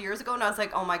maybe a couple years ago and I was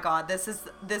like, oh my god, this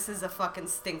is a fucking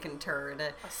stinking turd.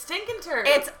 A stinking turd.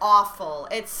 It's awful.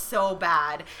 It's so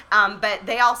bad. But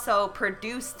they also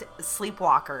produced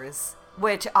Sleepwalkers,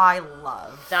 which I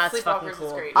love. That's Sleepwalkers fucking is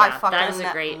cool. great. I Yeah, fucking that is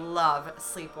a great. love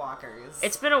Sleepwalkers.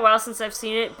 It's been a while since I've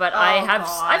seen it, but Oh, I've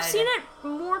God. seen it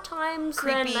more times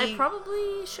than I Creepy.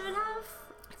 probably should have.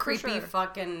 creepy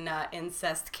fucking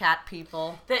incest cat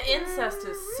people. The incest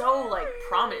is so, like,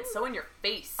 prominent, so in your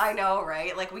face. I know,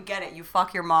 right? Like, we get it. You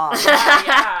fuck your mom.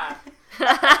 Yeah.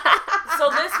 So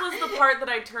this was the part that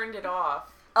I turned it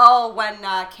off. Oh, when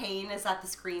Kane is at the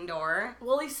screen door.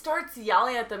 Well, he starts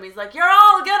yelling at them. He's like, "You're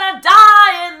all gonna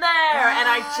die in there!" And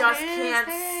I just can't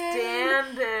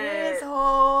stand it. His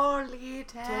holy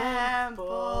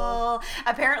temple.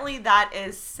 Apparently that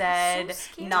is said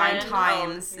So 9 scary.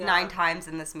 times. Yeah. 9 times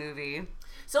in this movie.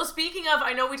 So speaking of,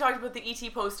 I know we talked about the E.T.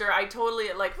 poster. I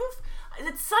totally, like, oof,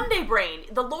 it's Sunday brain.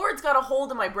 The Lord's got a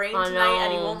hold of my brain tonight,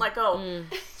 and he won't let go.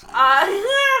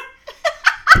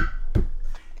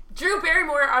 Drew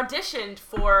Barrymore auditioned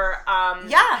for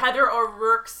Heather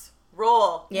O'Rourke's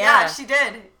role. Yeah, she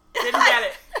did. Didn't get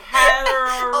it.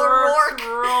 Heather O'Rourke's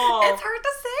role. It's hard to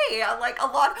say. Like, a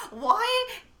lot. Why?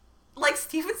 Like,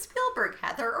 Steven Spielberg,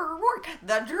 Heather O'Rourke,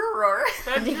 the Drewer.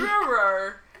 The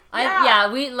Drewer.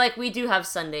 We do have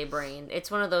Sunday brain.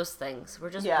 It's one of those things. We're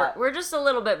just Yeah. we're just a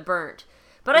little bit burnt.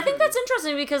 But I think that's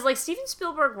interesting because like Steven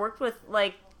Spielberg worked with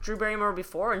like Drew Barrymore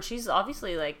before, and she's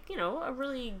obviously like, you know, a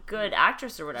really good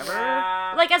actress or whatever.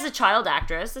 Yeah. Like as a child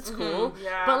actress, that's cool.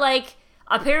 Yeah. But like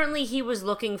apparently he was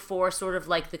looking for sort of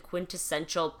like the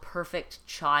quintessential perfect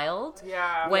child.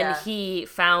 Yeah. When he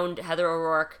found Heather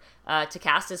O'Rourke to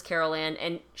cast as Carol Ann,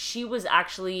 and she was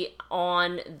actually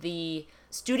on the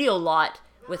studio lot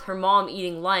with her mom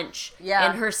eating lunch. Yeah.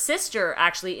 And her sister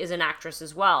actually is an actress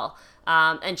as well.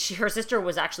 And her sister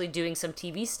was actually doing some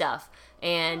TV stuff.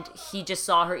 And he just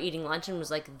saw her eating lunch and was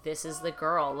like, this is the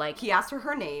girl. Like, He asked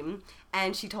her name,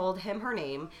 and she told him her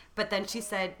name, but then she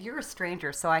said, "You're a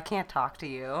stranger, so I can't talk to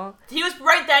you." He was,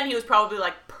 right then, he was probably,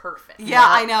 like, perfect. Yeah,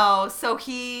 I know. So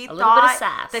he A little bit of thought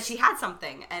sass. that she had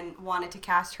something and wanted to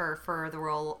cast her for the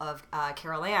role of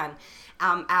Carol Ann.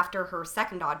 After her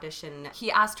second audition,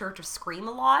 he asked her to scream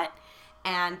a lot,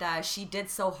 and she did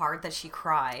so hard that she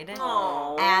cried.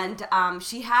 Aww. And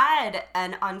she had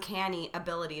an uncanny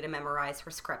ability to memorize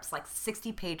her scripts, like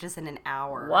 60 pages in an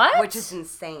hour. What? Which is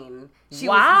insane. She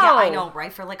Wow. was, yeah, I know,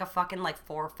 right? For like a fucking like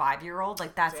 4 or 5 year old,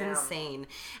 like that's Damn. insane.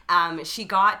 She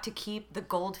got to keep the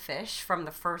goldfish from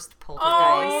the first Poltergeist.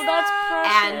 oh, that's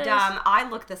And precious. I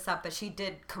looked this up, but she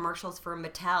did commercials for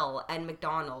Mattel and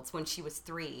McDonald's when she was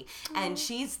 3. And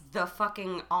she's the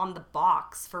fucking on the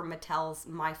box for Mattel's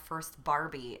My First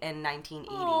Barbie in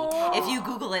 1980. If you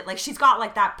Google it, like she's got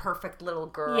like that perfect little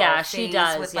girl Yeah, face she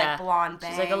does. with Yeah. like blonde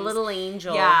bangs. She's like a little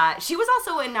angel. Yeah, she was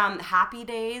also in Happy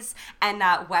Days and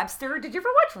Webster. Did you ever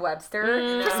watch Webster?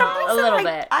 For some reason, a little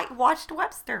bit. I watched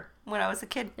Webster when I was a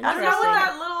kid. I don't Is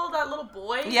that know. with that little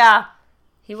boy? Yeah.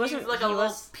 He He wasn't. was like he a little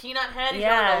was. peanut head. He's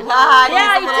Yeah. got, like, a Ah, little-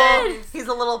 Yeah, he's he a little- did. He's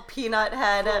a little peanut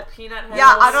head. little peanut head. Yeah,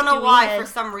 little I don't know stewy why. head. For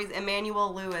some reason,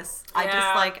 Emmanuel Lewis. I just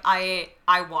Yeah. like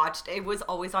I watched. It was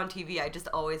always on TV. I just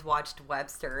always watched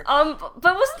Webster. But wasn't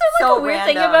there like So a weird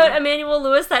thing random. about Emmanuel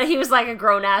Lewis that he was like a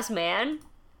grown ass man?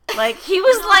 Like he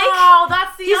was like. No,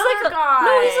 that's the He's other like guy.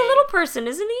 No, he's a little person,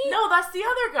 isn't he? No, that's the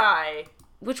other guy.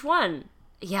 Which one?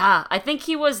 Yeah, I think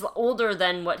he was older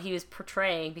than what he was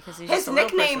portraying because he's His just a little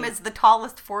nickname person. is the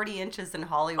tallest 40 inches in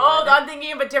Hollywood. Oh, I'm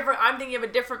thinking of a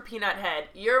different peanut head.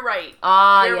 You're right.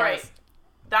 Ah, You're yes. right.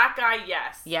 That guy,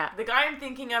 yes. Yeah. The guy I'm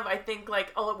thinking of, I think like,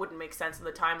 it wouldn't make sense in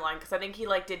the timeline because I think he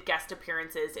like did guest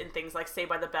appearances in things like Saved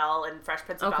by the Bell and Fresh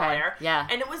Prince of Okay, Bel-Air. yeah.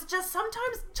 And it was just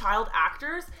sometimes child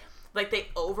actors, like they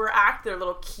overact their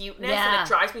little cuteness and Yeah. it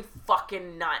drives me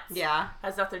fucking nuts. Yeah.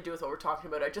 Has nothing to do with what we're talking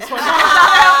about. I just want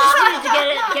You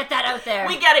need to get that out there.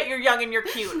 We get it. You're young and you're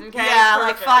cute. Okay. Yeah,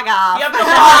 like, Perfect. fuck off. You have no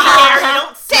body hair. You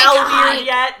don't smell a hike. weird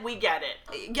yet. We get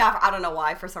it. Yeah, I don't know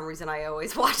why. For some reason, I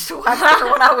always watched Webster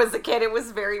when I was a kid. It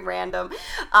was very random.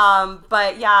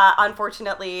 But yeah,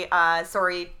 unfortunately,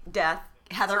 sorry, death.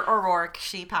 Heather O'Rourke,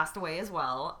 she passed away as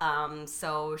well.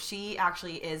 So she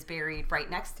actually is buried right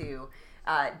next to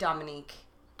Dominique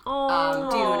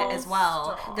Dune as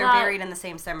well. stop. They're buried in the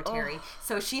same cemetery.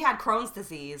 So she had Crohn's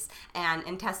disease and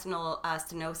intestinal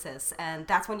stenosis, and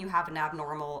that's when you have an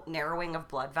abnormal narrowing of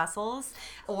blood vessels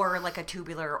or like a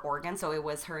tubular organ. So it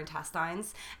was her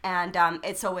intestines, and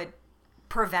it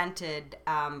prevented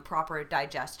proper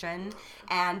digestion,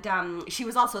 and she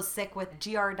was also sick with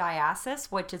giardiasis,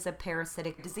 which is a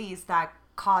parasitic disease that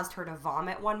caused her to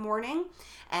vomit one morning,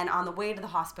 and on the way to the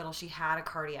hospital she had a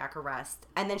cardiac arrest,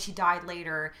 and then she died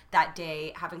later that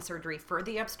day having surgery for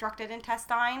the obstructed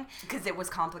intestine because it was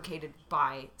complicated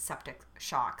by septic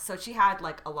shock. So she had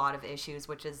like a lot of issues,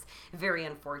 which is very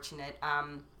unfortunate.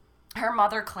 Her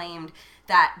mother claimed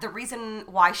that the reason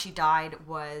why she died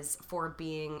was for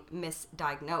being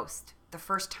misdiagnosed. The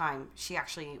first time she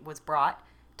actually was brought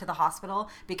to the hospital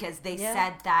because they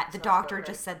said that the doctor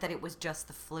just said that it was just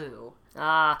the flu.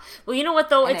 Well, you know what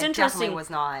though? And it's it interesting definitely was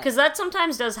not. because that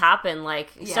sometimes does happen.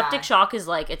 Like septic shock is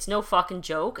like it's no fucking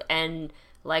joke, and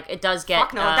like it does get.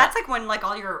 Fuck no, that's like when like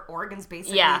all your organs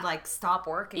basically like stop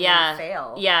working and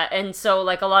fail. Yeah, and so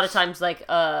like a lot of times like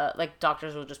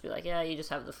doctors will just be like, yeah, you just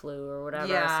have the flu or whatever.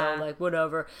 Yeah. So like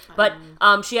whatever. But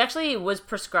she actually was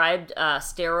prescribed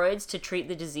steroids to treat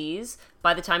the disease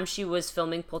by the time she was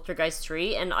filming Poltergeist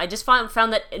 3, and I just found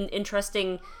that an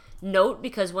interesting note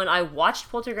because when I watched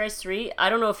Poltergeist 3,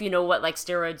 I don't know if you know what like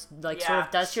steroids like sort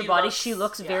of does to your body. She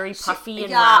looks very puffy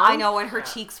and round. I know, and her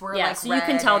cheeks were like so you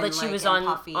can tell that she was on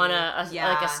puffy. a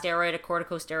like a steroid, a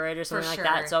corticosteroid or something like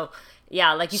that. So you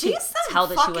she's can tell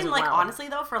that she wasn't like well. honestly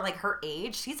though, for like her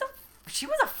age, she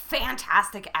was a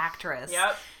fantastic actress.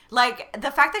 Yep. Like,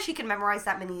 the fact that she could memorize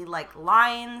that many, like,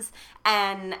 lines,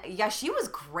 and, she was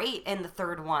great in the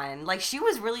third one. Like, she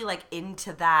was really, like,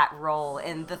 into that role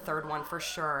in the third one, for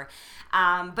sure.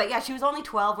 But, she was only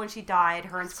 12 when she died.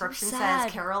 Her inscription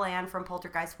says Carol Ann from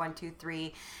Poltergeist 1, 2,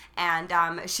 3. And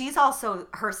she's also,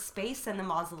 her space in the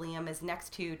mausoleum is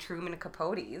next to Truman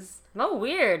Capote's. Oh,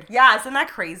 weird. Yeah, isn't that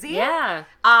crazy? Yeah.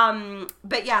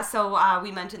 But so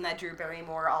we mentioned that Drew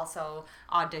Barrymore also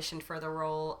auditioned for the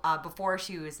role before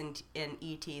she was in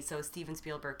E.T., so Steven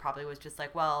Spielberg probably was just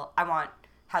like, well, I want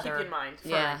Heather keep in mind.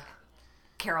 for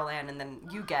Carol Ann, and then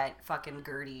you get fucking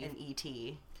Gertie in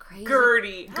E.T. Crazy.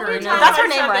 Gertie. That's her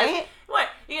name, right? What?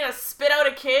 You gonna spit out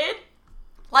a kid?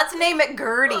 Let's name it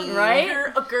Gertie. Right?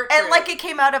 Gertrude. And like it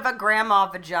came out of a grandma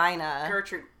vagina.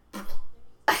 Gertrude.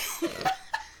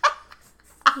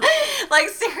 Like,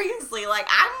 seriously, like,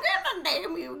 I'm gonna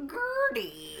name you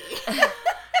Gertie.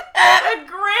 A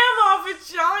grandma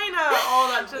vagina. Oh,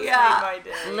 that just made my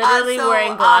day. Literally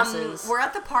wearing glasses. We're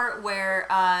at the part where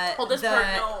this part,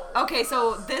 no. Okay,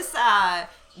 so this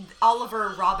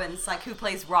Oliver Robbins, like, who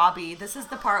plays Robbie, this is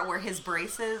the part where his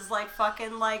braces like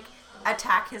fucking like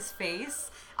attack his face.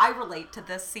 I relate to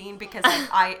this scene because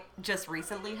I just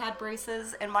recently had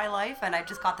braces in my life, and I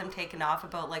just got them taken off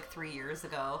about like 3 years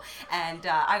ago. And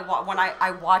when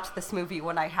I watched this movie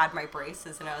when I had my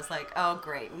braces, and I was like, oh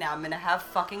great, now I'm gonna have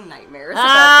fucking nightmares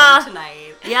about them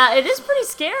tonight. Yeah, it is pretty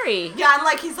scary. Yeah, and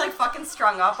like he's like fucking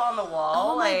strung up on the wall.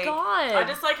 Oh my god! I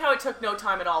just like how it took no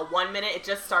time at all. 1 minute it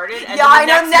just started, and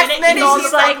next minute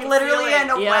he's like literally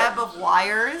in a web of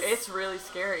wires. It's really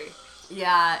scary.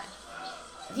 Yeah.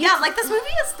 Yeah, like this movie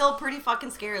is still pretty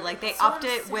fucking scary. Like they upped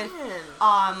it with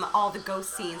all the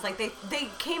ghost scenes. Like they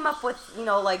came up with,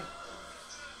 like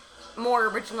more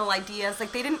original ideas.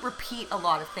 Like they didn't repeat a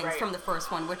lot of things from the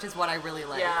first one, which is what I really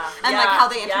like. Yeah. And like how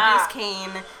they introduced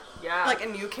Kane, like a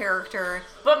new character.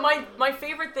 But my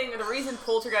favorite thing, the reason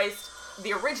Poltergeist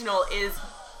the original is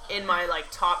in my like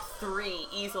top 3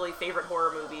 easily favorite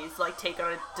horror movies, like take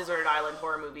on a deserted island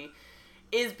horror movie,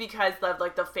 is because of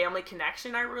like the family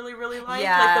connection I really, really like.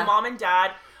 Yeah. Like the mom and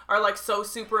dad are like so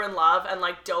super in love and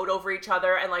like dote over each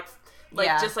other and like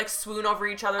just like swoon over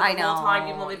each other the whole time,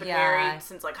 even though they've been married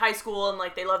since like high school, and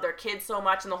like they love their kids so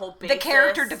much, and the whole basis. The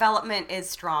character development is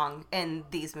strong in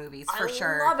these movies for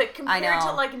sure. I love it compared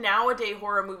to like nowadays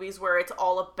horror movies where it's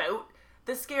all about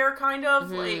the scare kind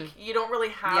of like you don't really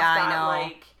have that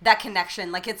like that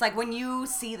connection. Like it's like when you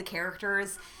see the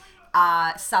characters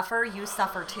suffer, you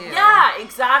suffer too. Yeah,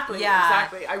 exactly.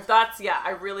 Exactly.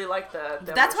 I really like the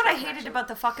that's what I hated about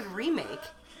the fucking remake.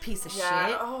 Piece of shit.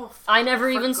 Oh, I never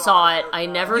even saw it. I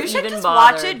never even bothered. You should just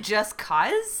watch it just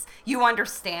cause you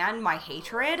understand my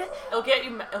hatred. It'll get you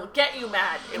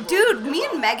mad. Dude, me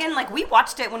and Megan, like, we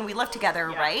watched it when we lived together,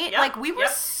 right? Yep. Like, we were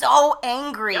so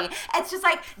angry. Yep. It's just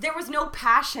like, there was no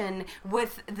passion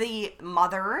with the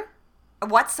mother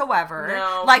whatsoever.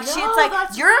 No. Like, it's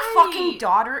like, your fucking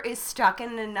daughter is stuck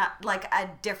in a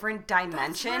different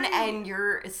dimension, and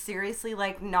you're seriously,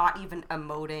 like, not even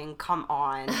emoting. Come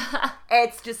on.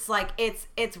 It's just, like,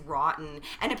 it's rotten.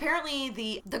 And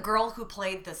apparently, the girl who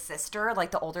played the sister, like,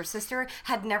 the older sister,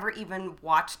 had never even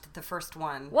watched the first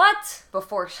one. What?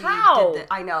 Before she How? did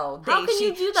I know. How can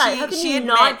you do that? How can you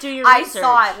not do your research? I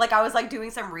saw it. Like, I was, like,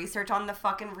 doing some research on the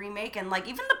fucking remake, and, like,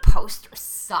 even the poster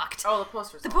sucked. Oh,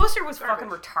 the poster was fucking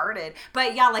retarded.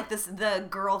 But yeah, like the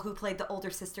girl who played the older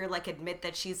sister, like, admit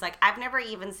that she's like, I've never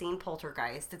even seen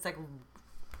Poltergeist. It's like,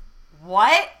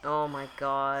 what? Oh my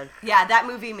god. Yeah, that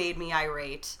movie made me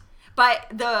irate. But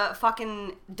the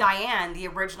fucking Diane, the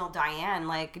original Diane,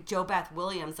 like JoBeth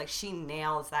Williams, like she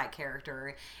nails that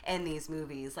character in these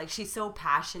movies. Like she's so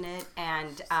passionate,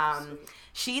 and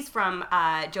she's from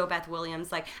JoBeth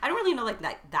Williams. Like I don't really know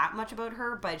like that much about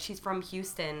her, but she's from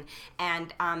Houston,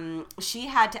 and she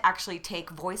had to actually take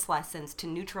voice lessons to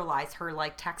neutralize her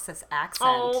like Texas accent.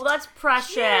 Oh, that's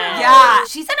precious. Yeah,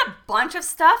 she's in a bunch of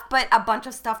stuff, but a bunch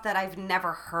of stuff that I've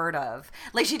never heard of.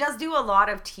 Like she does do a lot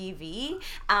of TV,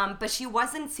 but she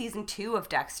was in season 2 of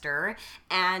Dexter,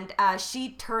 and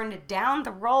she turned down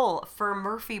the role for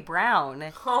Murphy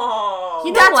Brown. Oh,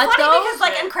 You know That's what, funny though? because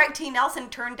like, and Craig T. Nelson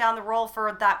turned down the role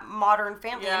for That Modern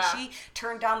Family, and she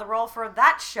turned down the role for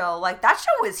that show. Like that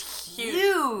show is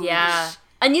huge. Yeah.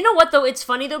 And you know what, though? It's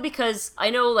funny, though, because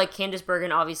I know, like, Candice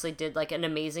Bergen obviously did, like, an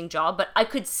amazing job, but I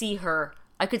could see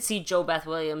JoBeth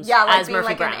Williams Yeah, like as being Murphy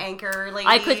like Brown. an anchor lady.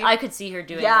 I could see her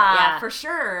doing that. Yeah, for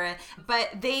sure.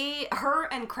 But her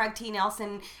and Craig T.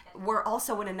 Nelson were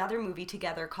also in another movie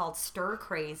together called Stir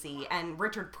Crazy, and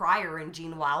Richard Pryor and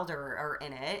Gene Wilder are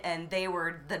in it, and they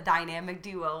were the dynamic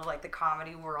duo of like the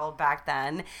comedy world back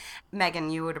then. Megan,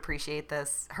 you would appreciate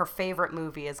this. Her favorite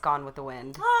movie is Gone with the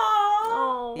Wind.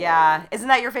 Oh. Yeah. Isn't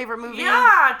that your favorite movie?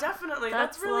 Yeah, definitely.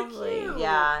 That's really lovely. cute.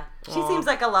 Yeah. She seems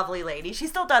like a lovely lady. She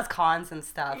still does cons and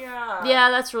stuff. Yeah. Yeah,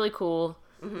 that's really cool.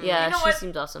 Mm-hmm. Yeah, You know she what?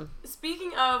 seems awesome.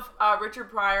 Speaking of Richard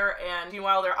Pryor and Gene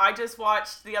Wilder, I just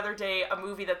watched the other day a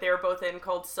movie that they were both in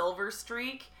called Silver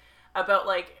Streak about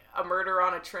like a murder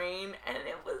on a train, and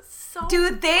it was so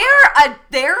Dude,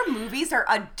 their movies are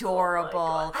adorable.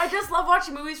 Oh I just love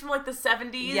watching movies from like the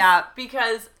 70s. Yeah.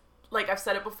 Because like I've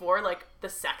said it before, like the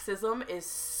sexism is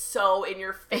so in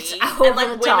your face, It's over and like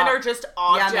the women top. are just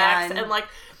objects, man. and like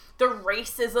the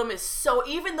racism is so,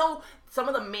 even though some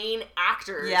of the main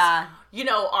actors, you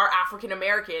know, are African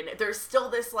American, there's still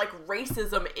this like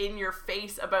racism in your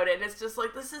face about it, and it's just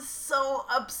like, this is so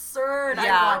absurd.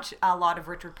 Yeah. I watched a lot of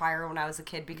Richard Pryor when I was a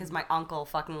kid because my uncle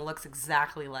fucking looks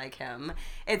exactly like him.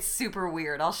 It's super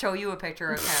weird. I'll show you a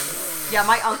picture of him. Yeah,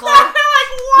 my uncle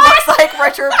looks like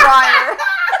Richard Pryor.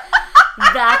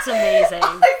 That's amazing.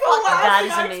 That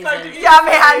is amazing. Yeah,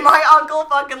 man, my uncle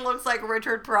fucking looks like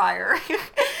Richard Pryor.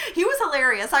 He was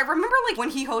hilarious. I remember, like, when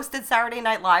he hosted Saturday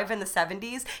Night Live in the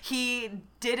 70s, he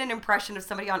did an impression of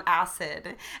somebody on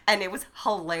acid, and it was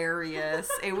hilarious.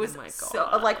 It was so,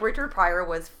 like, Richard Pryor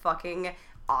was fucking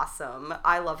awesome.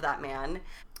 I love that man.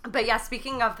 But yeah,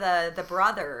 speaking of the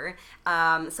brother,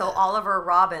 so Oliver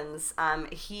Robbins,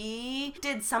 he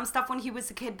did some stuff when he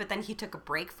was a kid, but then he took a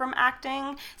break from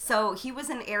acting. So he was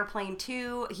in Airplane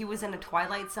 2, he was in a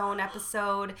Twilight Zone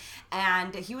episode,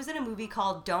 and he was in a movie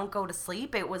called Don't Go to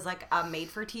Sleep. It was like a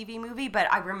made-for-TV movie,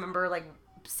 but I remember like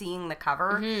seeing the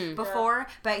cover before,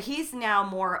 but he's now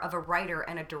more of a writer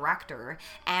and a director.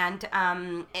 And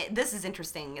this is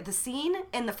interesting. The scene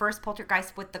in the first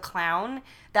Poltergeist with the clown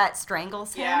that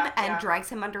strangles him and drags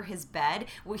him under his bed,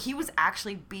 well, he was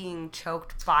actually being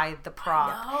choked by the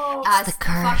prop. It's the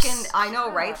curse. I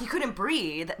know, right? He couldn't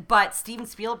breathe, but Steven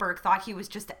Spielberg thought he was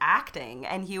just acting,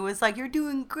 and he was like, "You're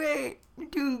doing great. You're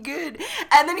doing good."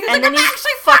 And then he was like, "I'm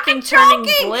actually fucking turning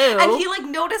choking." blue. And he like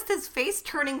noticed his face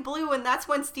turning blue, and that's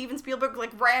when Steven Spielberg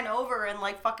like ran over and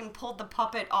like fucking pulled the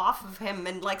puppet off of him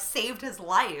and like saved his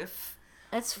life.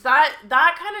 That's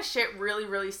That kind of shit really,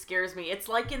 really scares me. It's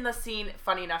like in the scene,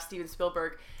 funny enough, Steven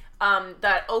Spielberg,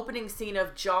 that opening scene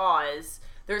of Jaws,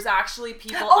 there's actually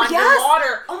people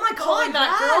underwater pulling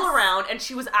that girl around, and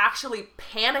she was actually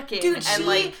panicking. Dude,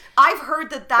 and I've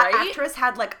heard that right? actress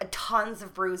had like tons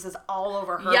of bruises all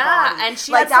over her body. And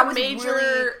she like, had some was major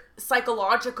really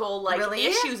psychological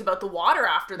issues about the water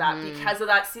after that because of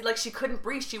that scene. Like, she couldn't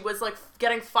breathe. She was like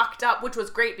getting fucked up, which was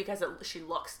great because she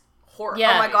looks horrible.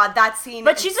 Yeah. Oh my god, that scene.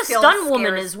 But she's a stunt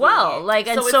woman as well. Like,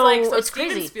 and so it's Steven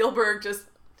crazy. Spielberg just,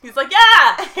 he's like,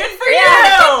 yeah, good for you.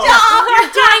 Good job.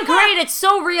 You're doing great. It's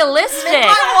so realistic. Make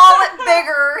my wallet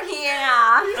bigger.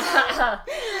 Yeah.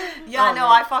 Yeah. No,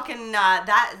 I fucking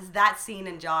that scene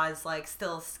in Jaws like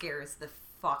still scares the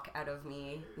fuck out of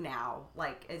me now.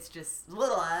 Like, it's just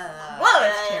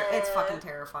it's fucking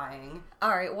terrifying.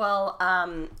 All right, well,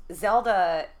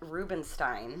 Zelda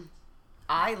Rubinstein.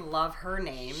 I love her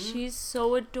name. She's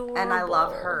so adorable. And I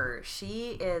love her.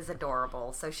 She is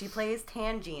adorable. So she plays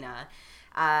Tangina.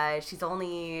 She's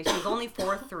only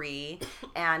 4'3",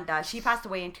 and she passed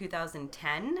away in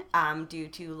 2010 due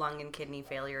to lung and kidney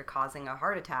failure causing a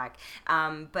heart attack.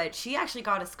 But she actually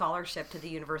got a scholarship to the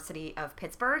University of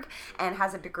Pittsburgh and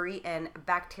has a degree in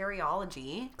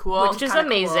bacteriology. Cool. Which is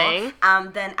amazing.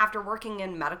 Cool. Then after working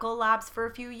in medical labs for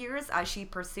a few years, she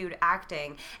pursued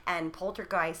acting, and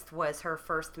Poltergeist was her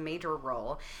first major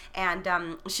role. And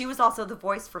she was also the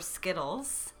voice for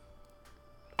Skittles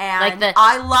And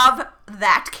I love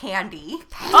that candy.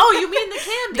 Oh, you mean the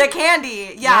candy? The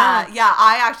candy. Yeah.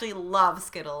 I actually love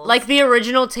Skittles. Like the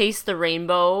original Taste the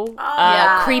Rainbow.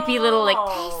 Creepy little like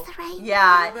Taste the Rainbow.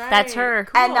 Yeah. Right. That's her.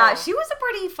 Cool. And she was a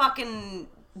pretty fucking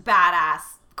badass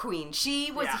queen.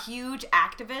 She was a huge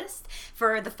activist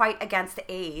for the fight against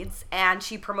AIDS, and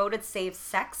she promoted safe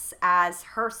sex as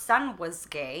her son was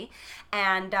gay,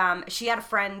 and she had a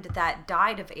friend that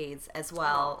died of AIDS as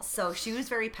well. So she was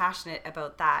very passionate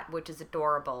about that, which is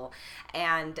adorable.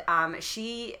 And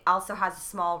she also has a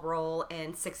small role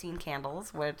in 16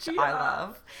 Candles, which I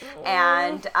love.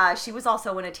 And she was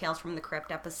also in a Tales from the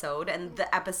Crypt episode, and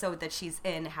the episode that she's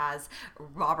in has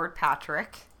Robert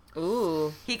Patrick.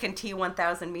 Ooh. He can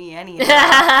T-1000 me any day.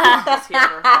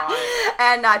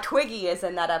 And Twiggy is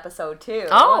in that episode too.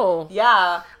 Oh.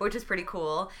 Yeah, which is pretty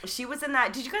cool. She was in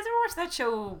that. Did you guys ever watch that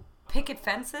show, Picket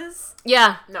Fences?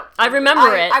 Yeah. No. I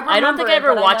remember it. I don't think I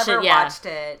ever watched it. Yeah. Watched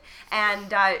it. And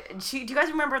do you guys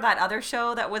remember that other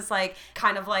show that was like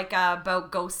kind of like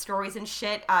about ghost stories and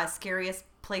shit? Scariest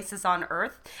Places on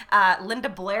Earth. Linda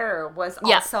Blair was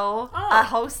also a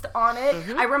host on it.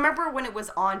 Mm-hmm. I remember when it was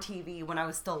on TV when I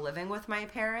was still living with my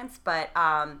parents, but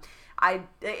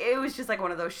it was just like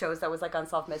one of those shows that was like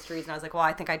Unsolved Mysteries, and I was like, well,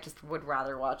 I think I just would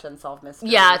rather watch Unsolved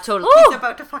Mysteries. Yeah, totally. He's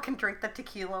about to fucking drink the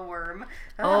tequila worm.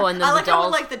 Oh, and then I like the dolls.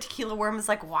 how like the tequila worm is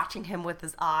like watching him with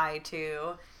his eye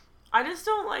too. I just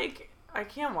don't like. I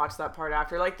can't watch that part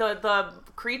after. Like the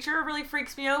creature really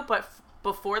freaks me out, but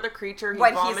before the creature,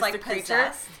 vomits like the creature.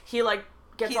 possessed. He like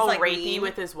gets all like rapey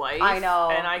with his wife. I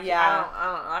know. And I don't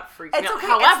know. That freaks me out. Okay.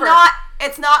 However,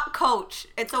 it's not Coach.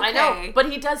 It's okay. I know, but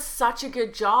he does such a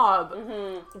good job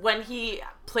when he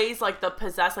plays like the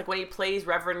possessed, like when he plays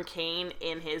Reverend Kane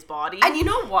in his body. And you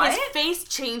know what? His face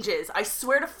changes. I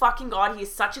swear to fucking God,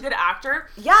 he's such a good actor.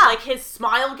 Yeah. Like his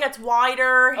smile gets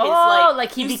wider. His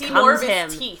like he you becomes see more of him.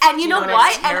 his teeth. And you know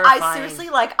what? And I terrifying. seriously,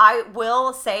 like, I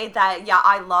will say that,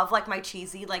 I love, like, my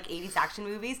cheesy, like, 80s action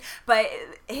movies, but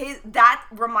that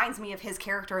reminds me of his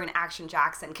character in Action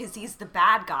Jackson, because he's the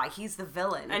bad guy. He's the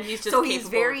villain. And he's just so he's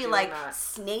very, like, that.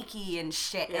 snaky and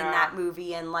shit in that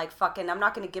movie, and, like, fucking, I'm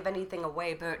not going to give anything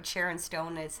away, but Sharon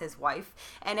Stone is his wife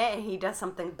in it, and he does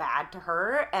something bad to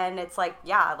her, and it's like,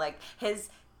 like,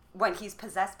 when he's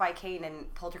possessed by Kane in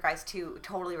Poltergeist 2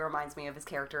 totally reminds me of his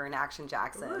character in Action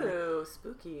Jackson. Ooh,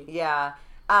 spooky. Yeah.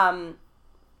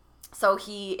 So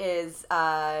he is,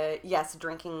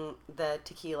 drinking the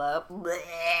tequila. All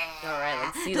right,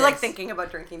 let's see Just, this. like, thinking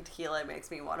about drinking tequila makes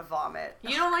me want to vomit.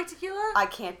 You don't like tequila? I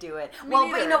can't do it. Me well,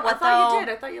 neither. but you know what, I thought though? you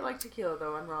did. I thought you liked tequila,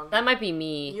 though. I'm wrong. That might be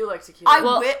me. You like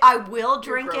tequila. I will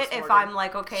drink gross, it if Morgan. I'm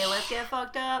like, okay, let's get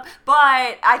fucked up.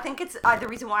 But I think it's, the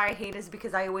reason why I hate it is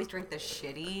because I always drink the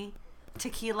shitty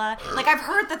tequila. Like, I've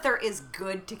heard that there is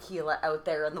good tequila out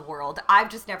there in the world. I've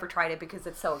just never tried it because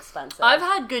it's so expensive. I've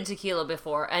had good tequila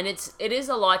before, and it is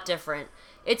a lot different.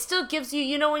 It still gives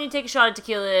you, when you take a shot of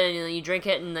tequila and you drink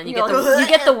it, and then you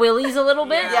get the willies a little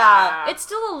bit. Yeah. It's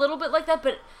still a little bit like that,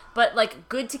 but like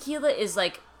good tequila is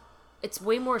like, it's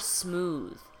way more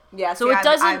smooth. Yeah, so it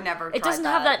doesn't. I've never tried it doesn't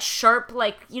have that sharp,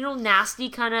 like, nasty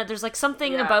kind of. There's like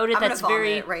something about it that's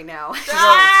very right now.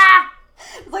 Ah!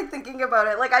 Like, thinking about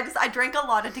it, like, I drank a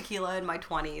lot of tequila in my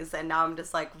 20s, and now I'm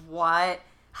just like, what?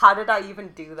 How did I even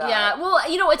do that? Yeah, well,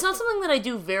 it's not something that I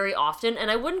do very often,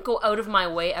 and I wouldn't go out of my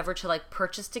way ever to, like,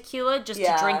 purchase tequila just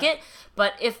to drink it,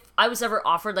 but if I was ever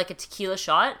offered, like, a tequila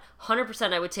shot,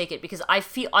 100% I would take it, because I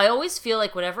always feel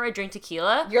like whenever I drink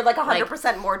tequila... You're, like,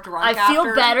 100% more drunk I after.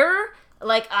 feel better...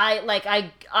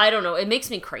 I don't know. It makes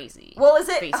me crazy. Well, is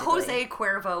it basically. Jose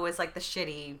Cuervo is like the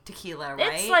shitty tequila,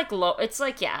 right? It's like low. It's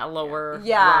like lower.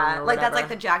 Yeah, run or like that's whatever. like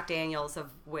the Jack Daniels of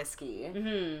whiskey.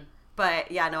 Mm-hmm.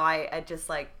 But yeah, no, I just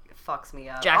like fucks me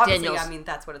up. Jack Obviously, Daniels. I mean,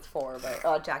 that's what it's for.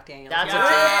 But Jack Daniels. That's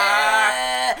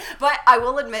But I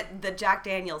will admit, the Jack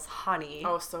Daniels honey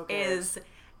so good. is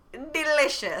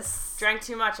delicious. Drank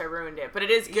too much, I ruined it, but it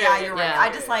is good. Yeah, you're right. Yeah.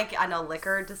 I just like, I know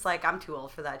liquor, just like, I'm too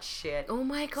old for that shit. Oh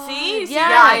my god. See? Yeah.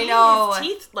 I know. His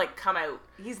teeth, like, come out.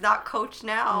 He's not Coach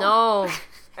now. No.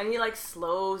 And he, like,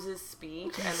 slows his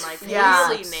speech and, like, Yeah.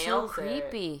 really It's nails so it.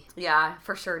 creepy. Yeah,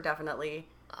 for sure, definitely.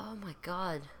 Oh my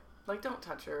god. Like, don't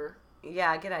touch her.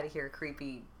 Yeah, get out of here,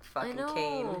 creepy I fucking know.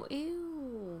 Kane.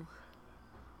 Ew.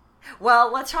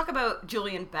 Well, let's talk about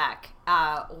Julian Beck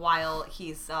while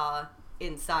he's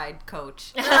inside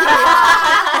Coach. So deep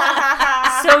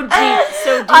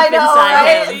I know, inside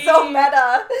right? him. It's so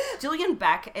meta. Julian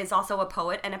Beck is also a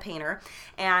poet and a painter,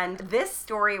 and this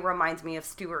story reminds me of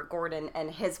Stuart Gordon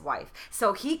and his wife.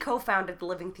 So he co-founded the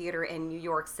Living Theater in New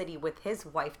York City with his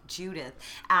wife, Judith.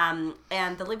 And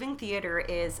the Living Theater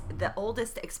is the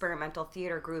oldest experimental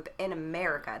theater group in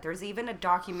America. There's even a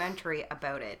documentary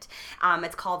about it.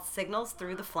 It's called Signals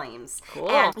Through the Flames. Cool.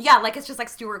 And yeah, like it's just like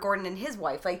Stuart Gordon and his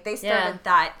wife. Like they started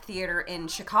that theater in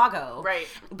Chicago. Right.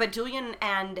 But Julian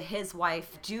and his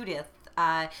wife, Judith,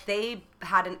 they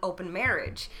had an open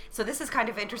marriage. So this is kind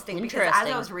of interesting because as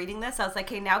I was reading this, I was like,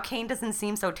 hey, now Kane doesn't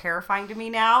seem so terrifying to me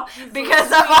now because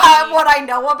of what I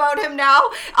know about him now.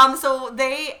 So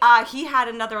he had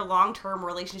another long-term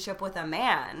relationship with a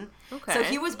man. Okay. So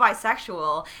he was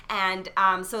bisexual, and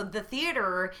so the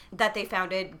theater that they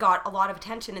founded got a lot of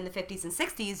attention in the 50s and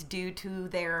 60s due to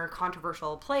their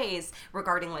controversial plays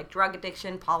regarding like drug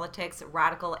addiction, politics,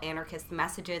 radical anarchist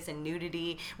messages, and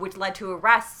nudity, which led to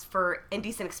arrests for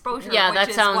indecent exposure. Yeah, which that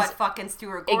is sounds what fucking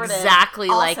Stuart Gordon exactly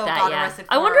also like that. got Yeah, arrested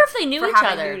I for, wonder if they knew for each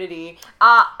having other. Nudity.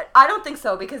 I don't think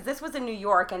so because this was in New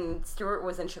York and Stuart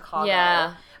was in Chicago.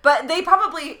 Yeah, but they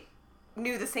probably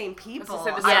knew the same people.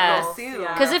 Yeah.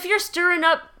 Because if you're stirring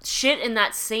up shit in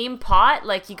that same pot,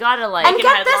 like you gotta like. And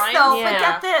get this though, Yeah. but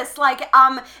get this, like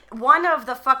one of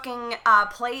the fucking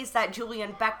plays that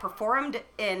Julian Beck performed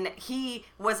in, he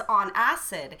was on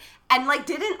acid, and like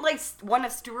didn't like one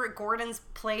of Stuart Gordon's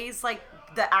plays like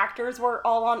the actors were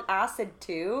all on acid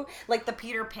too, like the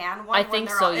Peter Pan one. I think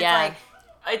so. Yeah.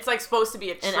 It's like supposed to be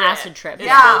an acid trip. It's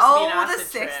Yeah, supposed to be an the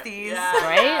acid trip. 60s. Yeah.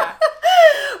 Right?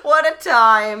 What a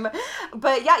time.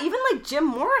 But yeah, even like Jim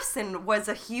Morrison was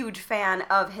a huge fan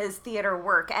of his theater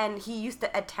work, and he used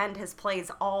to attend his plays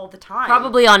all the time.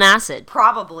 Probably on acid.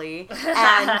 Probably.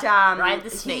 And Ride the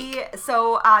snake.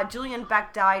 Julian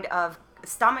Beck died of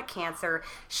stomach cancer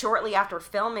shortly after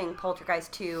filming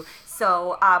Poltergeist 2.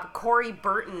 So Corey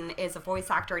Burton is a voice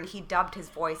actor, and he dubbed his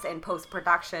voice in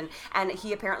post-production, and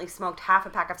he apparently smoked half a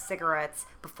pack of cigarettes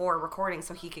before recording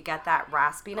so he could get that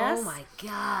raspiness. Oh my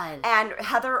god. And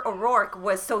Heather O'Rourke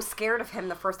was so scared of him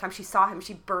the first time she saw him,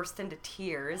 she burst into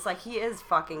tears. Like, he is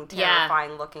fucking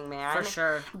terrifying looking, man. For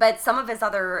sure. But some of his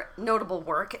other notable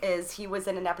work is he was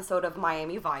in an episode of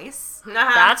Miami Vice.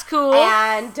 That's cool.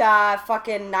 And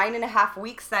fucking 9.5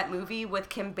 Weeks, that movie with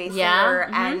Kim Basinger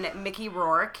and Mickey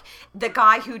Rourke. The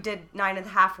guy who did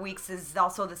 9.5 Weeks is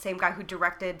also the same guy who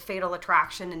directed Fatal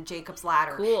Attraction and Jacob's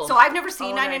Ladder. Cool. So I've never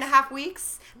seen 9.5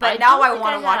 Weeks, but now I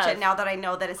want to watch it now that I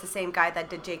know that it's the same guy that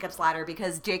did Jacob's Ladder,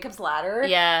 because Jacob's Ladder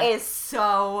is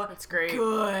so great.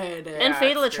 Good. And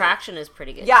Fatal Attraction is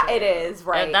pretty good. Yeah, too. it is,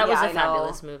 right. That was yeah, a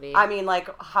fabulous movie. I mean, like,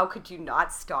 how could you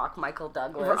not stalk Michael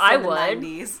Douglas I in the would.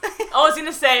 90s? I was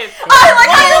gonna say. I like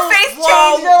how your face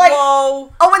changed. You're like,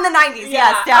 whoa. oh, in the 90s,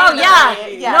 yes, Oh definitely.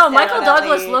 yeah. Yes, No, Michael definitely.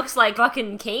 Douglas looks like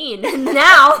fucking Kane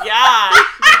now. Yeah.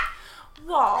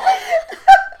 Whoa.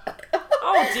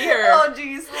 Oh dear. Oh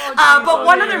jeez. But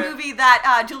one other movie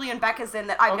that Julian Beck is in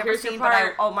that I've never here's your seen, but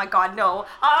part. oh my god, no.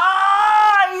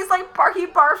 He's like, he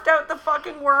barfed out the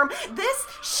fucking worm. This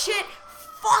shit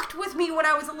fucked with me when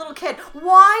I was a little kid.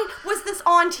 Why was this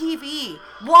on TV?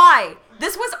 Why?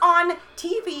 This was on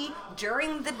TV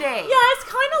during the day. Yeah, it's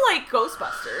kind of like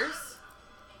Ghostbusters.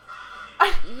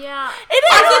 Yeah. It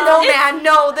is. I don't know, It's- man.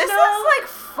 No, this is like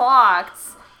fucked.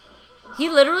 He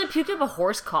literally puked up a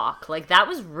horse cock. Like, that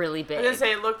was really I was big. gonna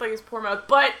say it looked like his poor mouth,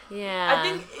 but Yeah. I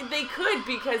think they could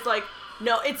because like.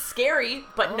 No, it's scary,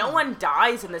 but no one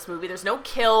dies in this movie. There's no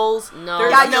kills. No, there's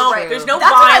Yeah, no, you're right. there's no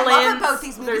That's violence. what I love about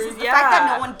these movies is the fact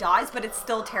that no one dies, but it's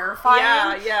still terrifying.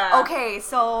 Yeah, yeah. Okay,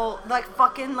 so like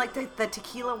fucking like the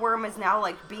tequila worm is now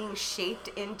like being shaped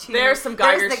into. There's some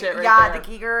Geiger the, shit right yeah, there. the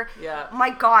Geiger. Yeah.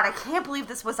 My God, I can't believe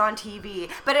this was on TV,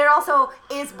 but it also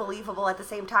is believable at the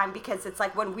same time because it's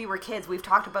like when we were kids. We've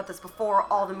talked about this before.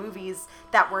 All the movies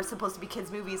that were supposed to be kids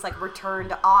movies, like Return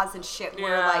to Oz and shit, were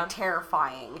Yeah. like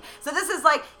terrifying. So this is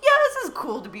like, yeah, this is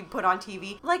cool to be put on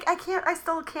TV. Like I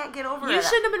still can't get over it. You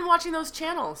shouldn't have been watching those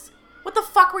channels. What the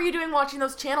fuck were you doing watching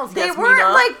those channels? They Yasmina?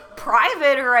 weren't like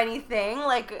private or anything.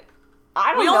 Like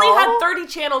I don't We know. only had 30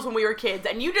 channels when we were kids,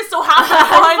 and you just so happened to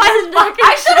find this fucking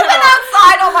I should have been channel.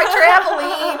 outside on my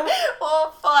trampoline.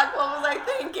 Oh fuck! What was I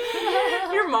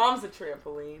thinking? Your mom's a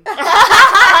trampoline.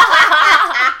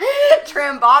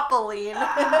 Trambopoline.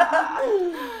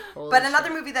 Holy But another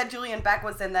shit. movie that Julian Beck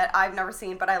was in that I've never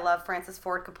seen, but I love Francis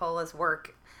Ford Coppola's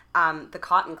work, The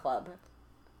Cotton Club.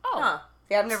 Oh. Huh.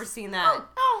 Yeah, I've never seen that.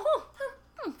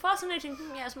 Fascinating.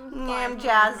 Yes.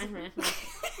 Jazz.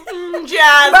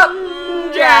 Jazz.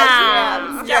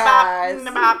 Jazz.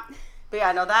 Jazz. But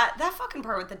yeah, no, that fucking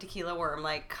part with the tequila worm,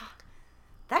 like,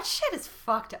 That shit is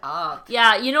fucked up.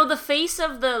 Yeah, you know the face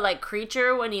of the like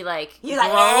creature when he like He's grows.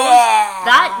 like,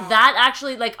 "Yeah." That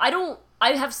actually like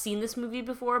I have seen this movie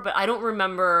before, but I don't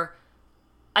remember.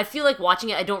 I feel like watching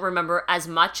it, I don't remember as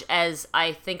much as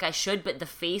I think I should. But the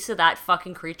face of that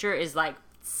fucking creature is like,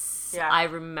 I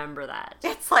remember that.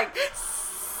 It's like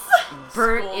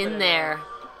Burnt in there.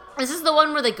 This is the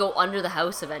one where they go under the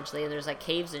house eventually, and there's like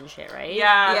caves and shit, right?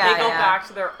 Yeah, Yeah, they go yeah. back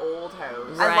to their old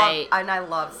house. Right. I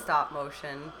love stop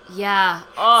motion. Yeah.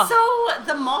 Oh. So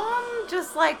the mom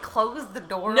just like closed the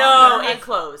door. No, on her? it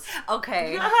closed.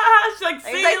 Okay. She's like,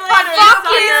 see He's you like, later. fuck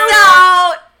sucker." you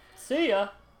out. See ya.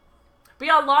 But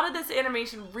yeah, a lot of this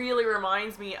animation really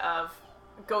reminds me of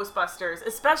Ghostbusters,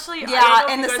 especially Yeah, I don't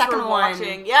know and if the you guys second were one.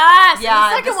 watching. Yes, Yeah,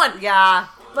 the second one. Yeah,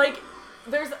 Like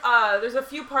there's a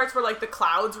few parts where like the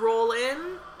clouds roll in,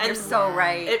 and you're so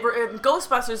right. in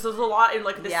Ghostbusters, there's a lot in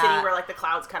like the Yeah. city where like the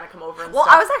clouds kind of come over. And Well,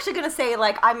 stuff. I was actually gonna say,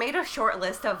 like, I made a short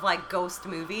list of like ghost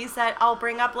movies that I'll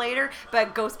bring up later,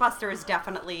 but Ghostbusters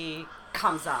definitely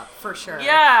comes up for sure.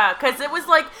 Yeah, because it was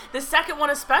like the second one,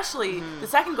 especially the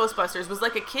second Ghostbusters, was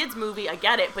like a kids movie. I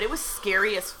get it, but it was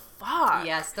scary as fuck.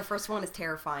 Yes, the first one is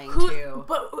terrifying Who? too.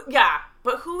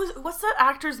 But what's that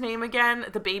actor's name again?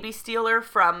 The baby stealer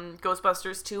from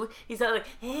Ghostbusters 2. He's like,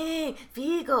 hey,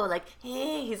 Vigo, like,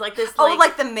 hey. He's like this. Oh,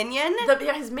 like the minion?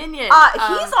 his minion.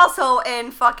 He's also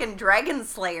in fucking Dragon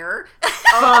Slayer.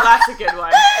 Oh, that's a good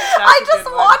one.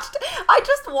 I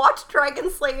just watched Dragon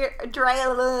Slayer.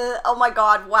 Oh my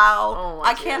god! Wow! Oh my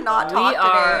I cannot God. talk We today.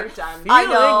 are done. I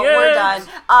know Feeling we're it.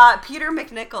 done. Peter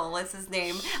McNichol is his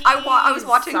name. I was He's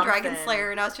watching Dragon something.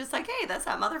 Slayer and I was just like, hey, that's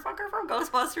that motherfucker from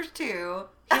Ghostbusters 2.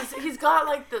 He's got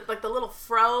like the little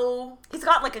fro. He's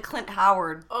got like a Clint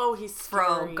Howard. Oh, he's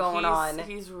Fro scary. going on.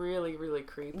 He's really, really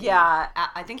creepy. Yeah,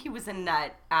 I think he was in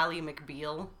that Ally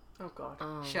McBeal Oh god.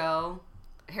 show.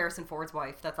 Harrison Ford's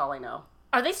wife. That's all I know.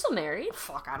 Are they still married?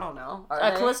 Fuck, I don't know. Are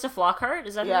they? Callista Flockhart?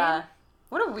 Is that her Yeah. name?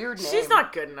 What a weird name. She's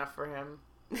not good enough for him.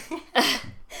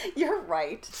 You're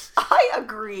right. I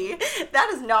agree. That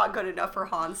is not good enough for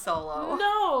Han Solo.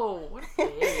 No. What a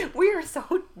babe. We are so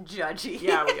judgy.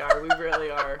 Yeah, we are. We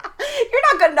really are. You're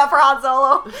not good enough for Han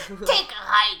Solo. Take a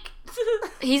hike.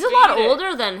 He's a lot Beat it.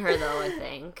 older than her, though, I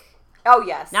think. Oh,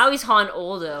 yes. Now he's Han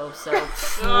Oldo, so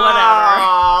whatever.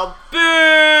 Aw, boo!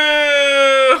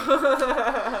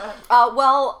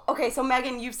 Well, okay, so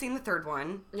Megan, you've seen the third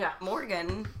one. Yeah.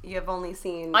 Morgan, you've only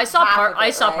seen I saw half part. of it,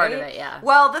 I saw part of right? it. Yeah.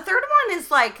 Well, the third one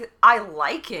is like, I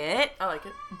like it, I like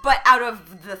it. but out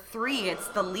of the three, it's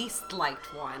the least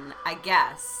liked one, I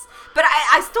guess. But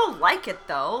I still like it,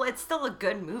 though. It's still a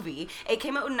good movie. It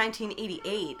came out in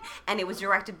 1988, and it was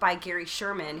directed by Gary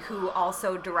Sherman, who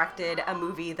also directed a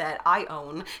movie that I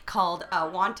own called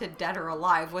Wanted Dead or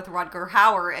Alive with Rutger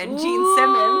Hauer and Gene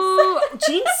Simmons. Ooh,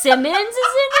 Gene Simmons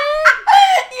is in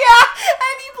it? Yeah,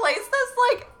 and he plays this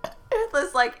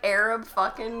like Arab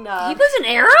fucking. He plays an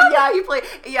Arab? Yeah,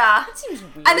 yeah. That seems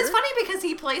weird. And it's funny because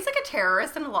he plays like a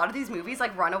terrorist in a lot of these movies,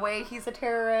 like Runaway, he's a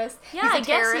terrorist. Yeah, he's a I guess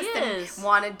he terrorist is. and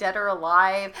Wanted Dead or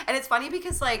Alive. And it's funny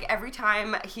because like every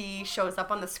time he shows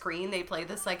up on the screen, they play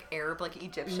this like Arab, like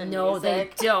Egyptian No,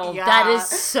 music. they don't. Yeah. That is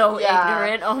so Yeah.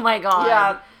 ignorant. Oh my god.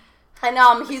 Yeah. And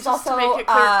he's Just to also make it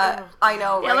clear- I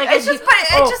know, Yeah, right? like, It's just, but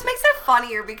oh. it just makes it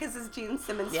funnier because it's Gene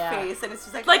Simmons' Yeah. face, and it's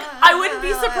just like I wouldn't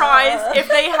be surprised if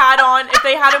they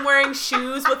had him wearing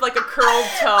shoes with like a curled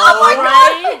toe, my God.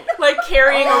 Right? like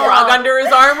carrying Oh. a rug under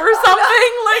his arm or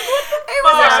something. Like what the It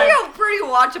was fuck? actually a pretty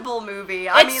watchable movie.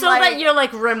 I It's mean, so like, that you're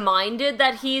like reminded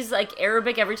that he's like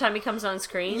Arabic every time he comes on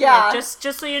screen. Yeah. Like,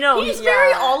 just so you know. He's Yeah.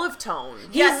 very olive tone.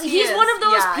 Yes, he he's is. one of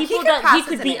those Yeah. He people could that pass he as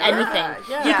could an be Arab. anything.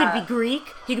 Yeah. He could be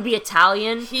Greek. He could be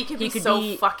Italian. He could be so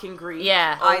fucking Greek.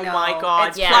 Yeah. Oh I know. my god.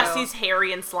 It's Plus true. he's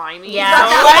hairy and slimy. Yeah. So,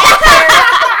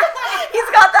 He's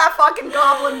got that fucking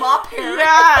goblin mop hair.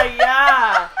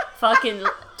 yeah. Fucking.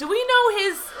 Do we know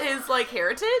his like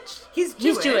heritage? He's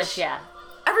He's Jewish, yeah.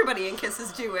 Everybody in Kiss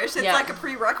is Jewish. It's Yeah. like a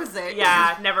prerequisite.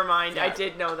 Yeah, never mind. I Yeah.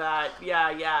 did know that.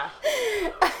 Yeah.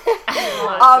 Oh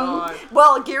my God.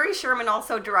 Well, Gary Sherman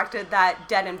also directed that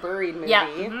Dead and Buried movie. Yeah,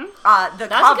 mhm. The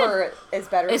That's cover is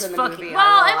better It's than the fucking. movie.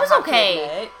 Well, I it was have to okay.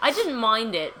 admit. I didn't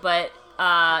mind it, but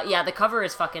yeah, the cover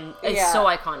is fucking. It's Yeah. so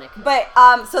iconic. But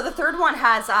so the third one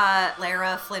has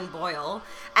Lara Flynn Boyle,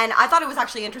 and I thought it was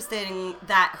actually interesting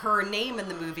that her name in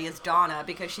the movie is Donna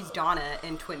because she's Donna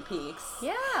in Twin Peaks.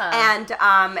 Yeah. And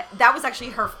that was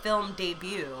actually her film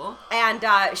debut, and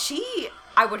she,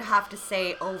 I would have to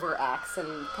say, overacts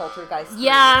in Poltergeist 3.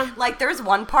 Yeah. Like, there's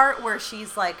one part where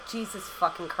she's like, Jesus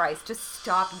fucking Christ, just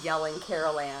stop yelling,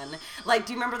 Carol Ann. Like,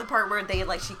 do you remember the part where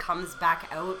she comes back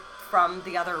out from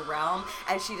the other realm,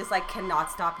 and she just, like,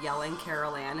 cannot stop yelling,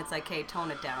 Carol Ann? It's like, hey,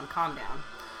 tone it down, calm down.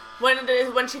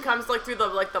 When she comes like through the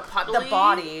puddly? The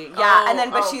body, yeah. And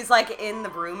then but she's like in the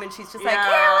room and she's just like,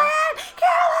 Carolyn.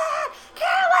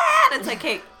 It's like,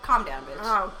 hey, calm down, bitch.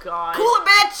 Oh god. Cool it,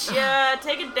 bitch. Yeah,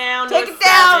 take it down. Take it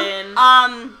down.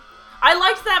 I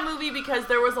liked that movie because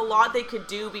there was a lot they could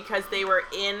do because they were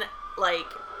in like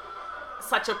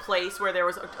such a place where there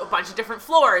was a bunch of different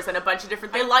floors and a bunch of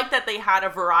different. I like that they had a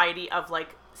variety of like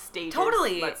stages.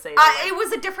 Totally. Let's say it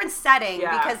was a different setting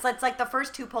because it's like the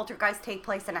first two poltergeists take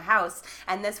place in a house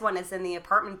and this one is in the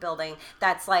apartment building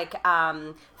that's like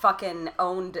fucking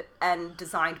owned and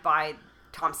designed by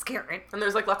Tom Skerritt. And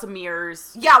there's like lots of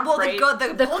mirrors. Yeah, well, right?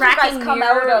 the cracking come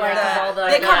out of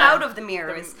they come out of the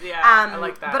mirrors. I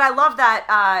like that. But I love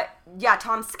that.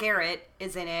 Tom Skerritt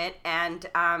is in it, and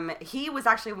he was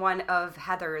actually one of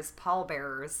Heather's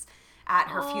pallbearers at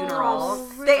her funeral.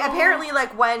 They apparently,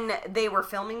 like, when they were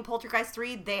filming Poltergeist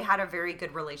 3, they had a very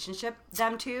good relationship,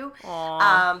 them two.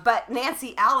 But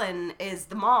Nancy Allen is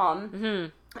the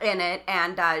mom in it,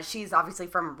 and she's obviously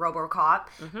from RoboCop.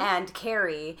 And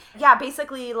Carrie,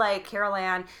 basically, like, Carol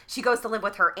Ann, she goes to live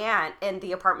with her aunt in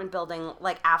the apartment building,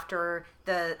 like, after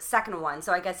the second one.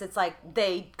 So I guess it's like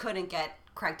they couldn't get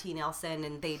Craig T. Nelson,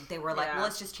 and they were like, well,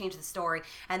 let's just change the story,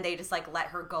 and they just like let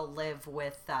her go live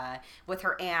with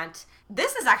her aunt.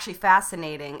 This is actually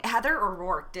fascinating. Heather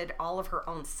O'Rourke did all of her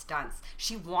own stunts.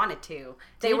 She wanted to.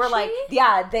 They were like,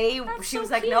 she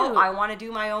was like, no, I want to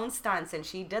do my own stunts, and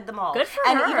she did them all. Good for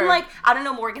her. And even like, I don't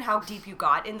know, Morgan, how deep you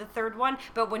got in the third one,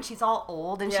 but when she's all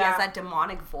old and she has that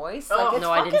demonic voice, like, it's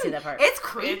I didn't see that part. It's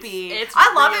creepy. It's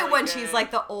I love really it when good. she's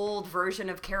like the old version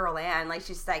of Carol Ann, like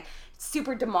she's like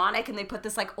super demonic and they put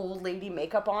this like old lady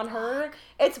makeup on her.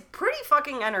 It's pretty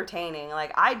fucking entertaining.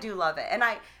 Like, I do love it. And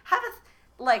I have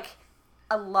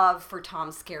a love for Tom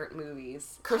Skerritt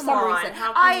movies for some reason.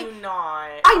 How can you not?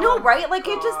 I know, right? Like,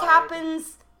 it just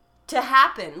happens to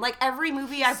happen. Like, every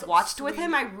movie I've watched with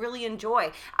him, I really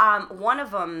enjoy. One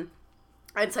of them,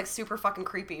 it's like super fucking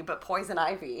creepy, but Poison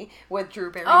Ivy with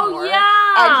Drew Barrymore. Oh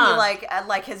yeah. And he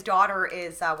like his daughter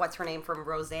is what's her name from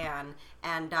Roseanne,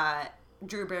 and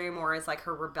Drew Barrymore is like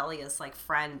her rebellious like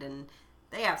friend, and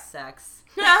they have sex.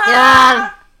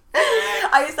 Yeah.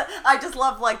 I just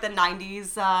love like the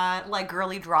 90s like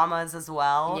girly dramas as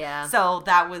well. Yeah. So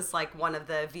that was like one of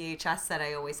the VHS that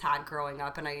I always had growing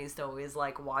up, and I used to always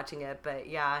like watching it. But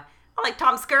yeah, I like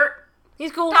Tom Skerritt.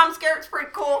 He's cool. Tom Skerritt's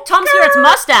pretty cool. Tom Skerritt's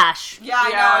mustache. Yeah, I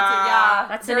know.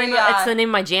 That's the name. It's the name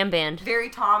of my jam band. Very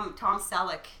Tom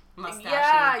Selleck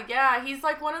mustache. Yeah. He's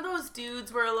like one of those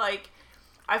dudes where like,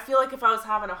 I feel like if I was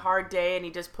having a hard day and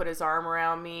he just put his arm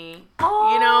around me,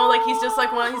 you know, like he's just like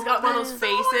he's got one of those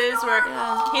faces where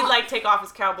he'd like take off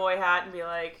his cowboy hat and be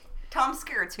like, Tom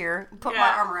Skerritt's here. Put my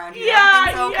arm around you. Yeah,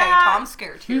 Everything's okay. Tom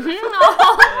Skerritt's here.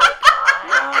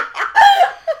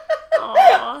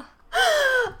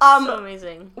 So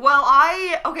amazing. Well,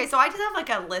 I just have like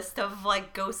a list of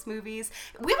like ghost movies.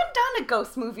 We haven't done a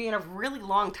ghost movie in a really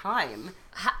long time.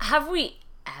 Have we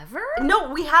ever? No,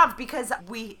 we have, because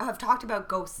we have talked about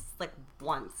ghosts like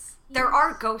once. There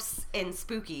are ghosts in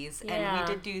Spookies, and we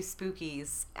did do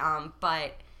Spookies,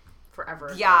 but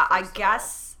forever. Yeah, I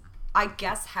guess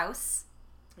House.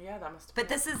 Yeah, that must. But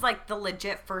this is like the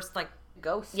legit first like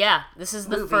ghost. Yeah, this is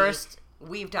the first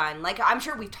we've done. Like, I'm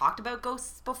sure we've talked about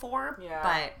ghosts before. Yeah.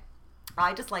 But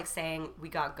I just like saying we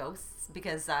got ghosts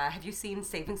because have you seen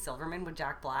Saving Silverman with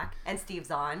Jack Black and Steve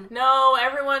Zahn? No,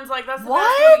 everyone's like, that's the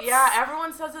What? best movie. Yeah,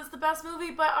 everyone says it's the best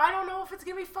movie, but I don't know if it's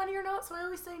gonna be funny or not, so I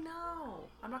always say no.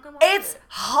 I'm not gonna watch It's it.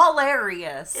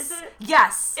 hilarious. Is it?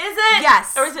 Yes. Is it?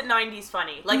 Yes. Or is it 90s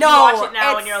funny? Like, No, you watch it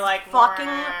now it's and you're like, fucking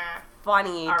 "Wah."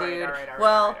 funny, All right, dude. all right,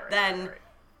 Well, all right. then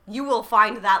you will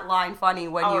find that line funny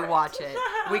when All you right. watch it.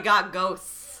 We got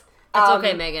ghosts. It's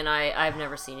okay, Megan. I've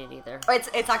never seen it either.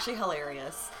 It's actually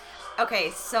hilarious.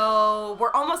 Okay, so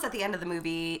we're almost at the end of the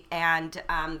movie, and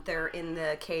they're in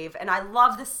the cave, and I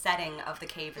love the setting of the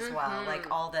cave as well, like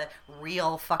all the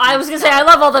real fucking. I was gonna say, I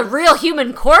love all the real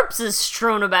human corpses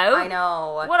strewn about. I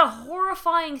know. What a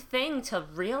horrifying thing to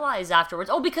realize afterwards.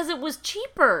 Oh, because it was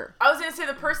cheaper. I was gonna say,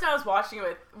 the person I was watching it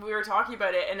with, we were talking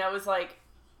about it, and I was like,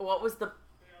 what was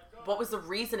the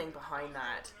reasoning behind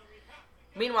that?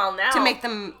 Meanwhile, now To make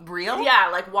them real? yeah,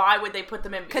 like why would they put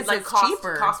them in? 'Cause like it's cost,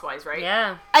 cheaper. cost-wise, right?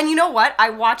 Yeah. And you know what? I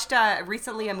watched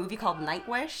recently a movie called Night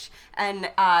Wish, and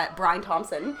Brian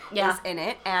Thompson is in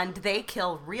it, and they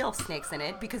kill real snakes in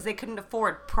it because they couldn't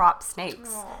afford prop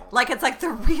snakes. Aww. Like, it's like the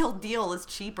real deal is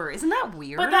cheaper. Isn't that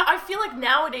weird? But I feel like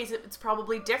nowadays it's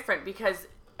probably different because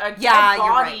a Yeah, dead you're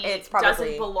right. body It's probably-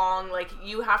 doesn't belong. Like,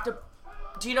 you have to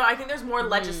Do you know, I think there's more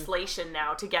legislation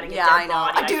now to getting a Yeah, dead I know.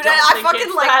 body. Dude, don't I think fucking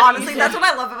it's like, that honestly, easy. that's what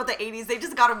I love about the 80s. They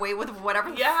just got away with whatever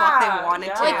the fuck they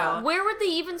wanted to. Like, where would they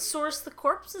even source the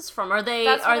corpses from? Are they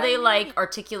That's what I mean. like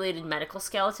articulated medical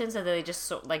skeletons? Are they just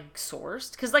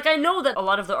sourced? Because like I know that a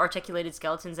lot of the articulated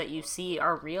skeletons that you see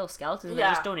are real skeletons. They're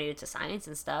just donated to science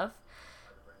and stuff.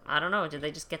 I don't know. Did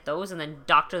they just get those and then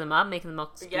doctor them up, making them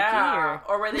all spooky?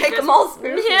 Or were they Make them all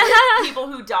spooky.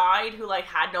 people who died who like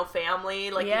had no family,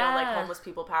 like you know, like Yeah. homeless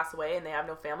people pass away and they have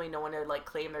no family, no one to like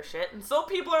claim their shit, and so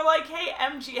people are like, hey,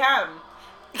 MGM.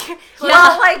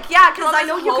 Well, like, yeah, because From I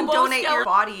know this you can hobo donate your skeleton-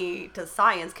 body to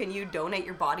science. Can you donate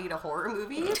your body to horror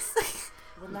movies?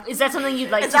 Is that something you'd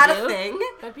like Is to that do? a thing?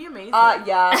 That'd be amazing.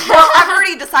 Yeah. Well, I've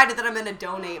already decided that I'm going to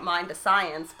donate mine to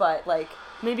science, but, like,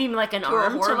 Maybe like an to a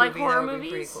arm horror to like movie, horror that would be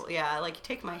pretty movies? cool. Yeah, like,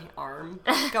 take my arm.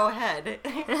 Go ahead.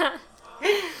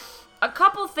 A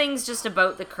couple things just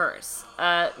about the curse.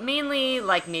 Mainly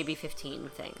like maybe 15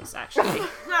 things actually.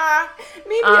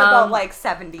 Maybe about, like,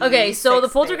 70. Okay, so the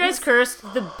 6 Poltergeist things. Curse,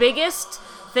 the biggest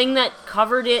thing that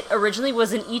covered it originally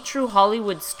was an E! True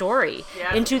Hollywood story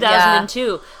in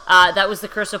 2002. That was the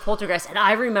Curse of Poltergeist, and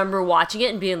I remember watching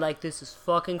it and being like, "This is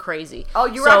fucking crazy." Oh,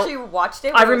 you actually watched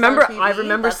it? I when it was on remember. TV? I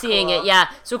remember That's seeing cool. it. Yeah.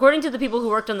 So according to the people who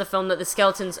worked on the film, that the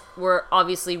skeletons were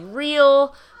obviously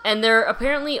real, and there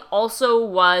apparently also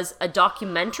was a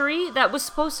documentary that was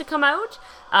supposed to come out,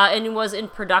 and it was in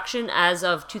production as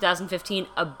of 2015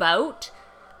 about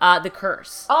the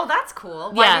curse. Oh, that's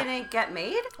cool. Why Yeah. didn't it get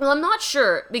made? Well, I'm not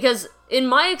sure, because in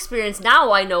my experience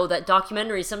now, I know that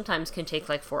documentaries sometimes can take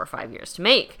like 4 or 5 years to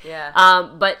make. Yeah.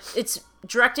 But it's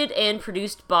directed and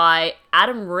produced by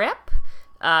Adam Ripp,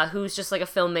 who's just like a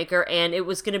filmmaker, and it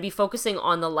was going to be focusing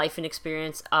on the life and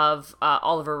experience of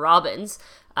Oliver Robbins,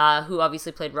 who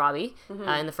obviously played Robbie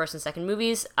in the first and second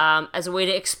movies, as a way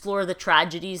to explore the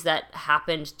tragedies that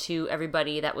happened to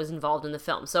everybody that was involved in the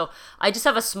film. So I just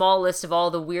have a small list of all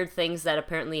the weird things that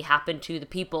apparently happened to the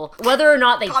people, whether or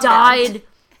not they died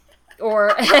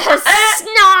or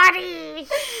snotty.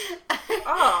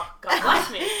 Oh, God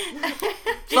bless me.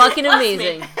 Fucking bless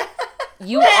amazing. me.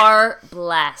 You are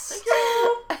blessed.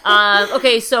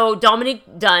 Okay, so Dominique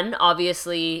Dunn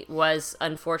obviously was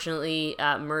unfortunately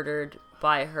murdered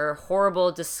by her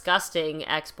horrible, disgusting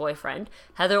ex-boyfriend.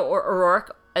 Heather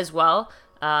O'Rourke as well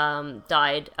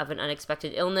died of an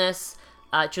unexpected illness.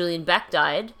 Julian Beck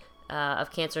died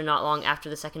of cancer not long after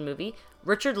the second movie.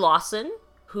 Richard Lawson,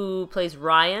 who plays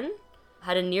Ryan,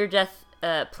 had a near-death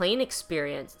plane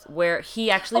experience where he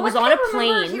actually was on a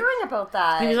plane. I remember hearing about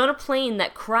that. He was on a plane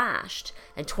that crashed,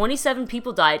 and 27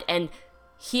 people died, and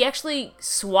he actually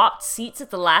swapped seats at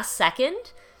the last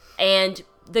second, and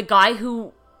the guy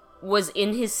who was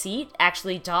in his seat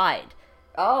actually died.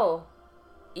 Oh.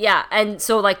 Yeah, and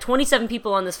so like 27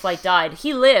 people on this flight died.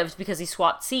 He lived because he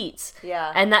swapped seats.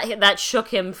 Yeah. And that shook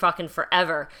him fucking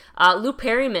forever. Lou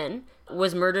Perryman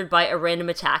was murdered by a random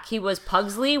attack. He was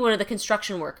Pugsley, one of the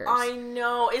construction workers. I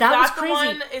know. Is That was that the crazy.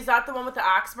 one? Is that the one with the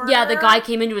axe murder? Yeah, the guy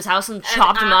came into his house and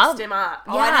chopped him up. axed him up.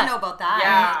 Oh, I didn't know about that.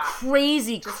 Yeah.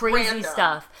 Crazy random.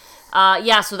 stuff.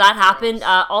 Yeah, so that happened.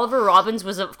 Oliver Robbins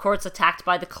was, of course, attacked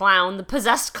by the clown, the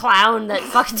possessed clown that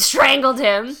fucking strangled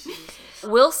him.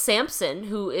 Will Sampson,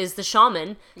 who is the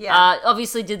shaman,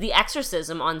 obviously did the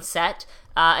exorcism on set,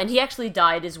 and he actually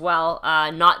died as well,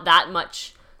 not that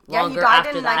much longer he died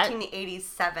after in that.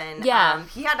 1987. Yeah.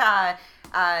 He had a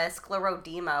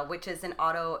scleroderma, which is an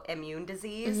autoimmune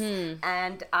disease, Mm-hmm.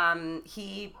 and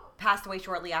he passed away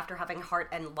shortly after having heart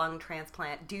and lung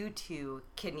transplant due to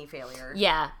kidney failure.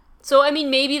 Yeah. So, I mean,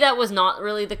 maybe that was not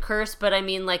really the curse, but I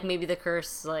mean, like, maybe the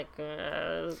curse, like,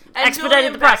 And expedited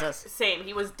Julian the Beck, process. Same.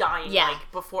 He was dying, Yeah.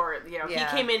 like, before, you know, Yeah.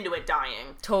 he came into it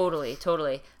dying. Totally.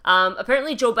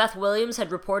 Apparently, Jo Beth Williams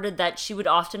had reported that she would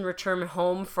often return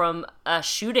home from a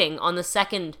shooting on the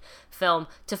second film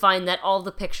to find that all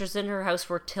the pictures in her house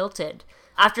were tilted.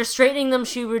 After straightening them,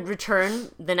 she would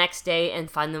return the next day and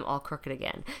find them all crooked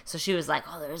again. So she was like,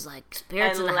 oh, there's, like,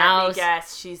 spirits And in the let house. me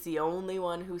guess, she's the only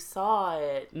one who saw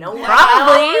it. No one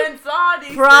Probably. else saw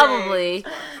these Probably.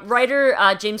 things. Writer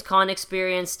James Caan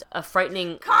experienced a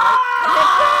frightening... God!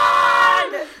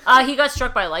 he got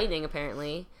struck by lightning,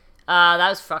 apparently. That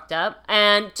was fucked up.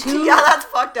 And two... Yeah, that's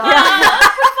fucked up.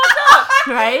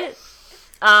 Right?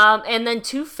 And then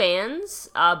 2 fans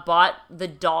bought the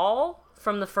doll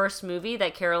from the first movie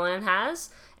that Carol Ann has,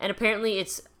 and apparently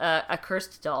it's a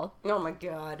cursed doll. Oh my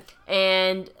god.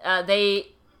 And they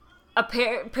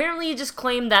apparently just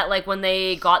claimed that, like, when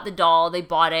they got the doll, they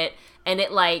bought it, and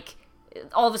it, like,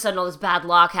 all of a sudden all this bad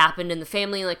luck happened in the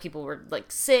family, like, people were,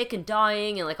 like, sick and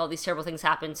dying, and, like, all these terrible things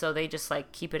happened, so they just,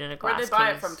 like, keep it in a glass Where'd they buy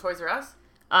it case. from? Toys R Us?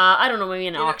 I don't know, maybe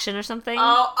an auction or something.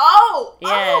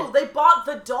 Oh, they bought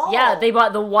the doll. Yeah, they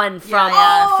bought the one from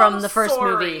from the first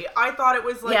movie. I thought it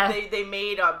was like they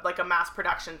made a mass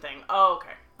production thing. Oh,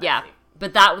 okay. I see.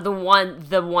 But that the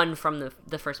one from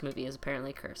the first movie is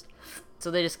apparently cursed. So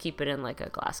they just keep it in like a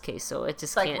glass case, so it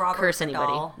just can't curse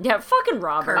anybody. Doll. Yeah, fucking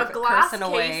Robert. A glass case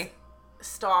away.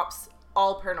 Stops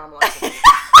all paranormal activity.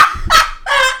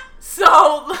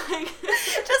 So, like,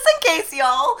 just in case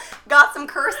y'all got some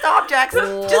cursed objects,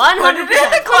 just put it in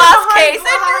 100%. a glass case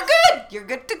and you're good. You're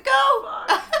good to go.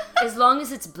 As long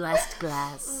as it's blessed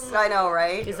glass. I know,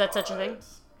 right? Is that such a thing?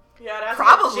 Yeah, that's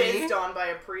Probably. jizzed on by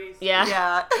a priest. Yeah.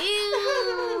 Yeah.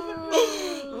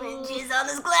 Jizz on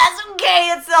this glass.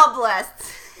 Okay, it's all blessed.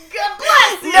 God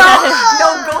bless you.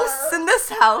 No ghosts in this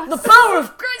house. The power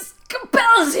of Christ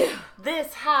compels you.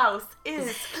 This house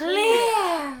is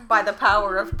Clear. By the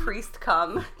power of priest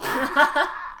come.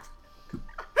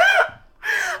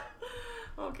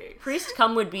 Okay. Priest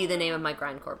Come would be the name of my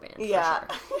grindcore band. Yeah.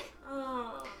 For sure.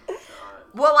 Oh,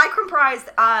 Well, I comprised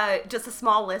just a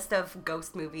small list of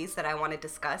ghost movies that I want to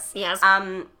discuss. Yes.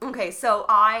 Okay, so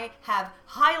I have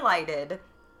highlighted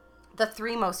the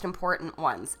 3 most important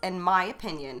ones, in my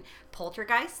opinion: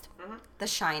 Poltergeist, The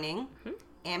Shining,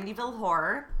 Amityville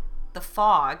Horror, The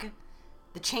Fog,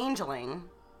 The Changeling,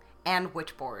 and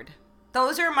Witchboard.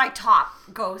 Those are my top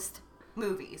ghost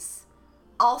movies.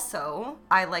 Also,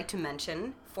 I like to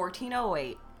mention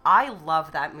 1408. I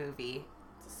love that movie.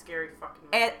 it's a scary fucking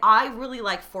movie. And I really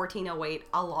like 1408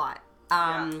 a lot.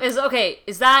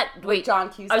 Is that wait? John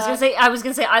Cusack? I was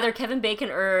gonna say either Kevin Bacon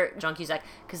or John Cusack,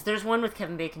 because there's one with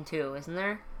Kevin Bacon too, isn't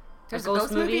there? There's a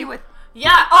ghost movie with...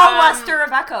 Yeah. Stir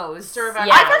of Echoes. Stir of Echoes.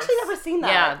 Yeah. I've actually never seen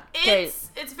that. Yeah.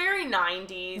 It's very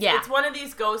 90s. Yeah. It's one of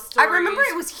these ghost I stories. remember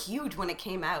it was huge when it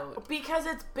came out. Because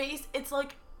it's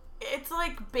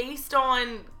like based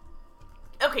on,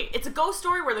 okay, it's a ghost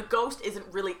story where the ghost isn't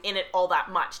really in it all that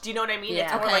much. Do you know what I mean? Yeah.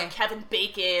 It's more Okay. like Kevin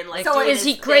Bacon, like, So doing Is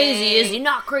he his crazy? thing. Is he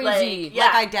not crazy? Like, yeah.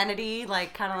 Like Identity,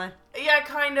 like kind of like... Yeah,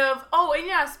 kind of. Oh, and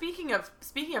yeah, speaking of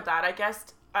that, I guess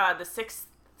The Sixth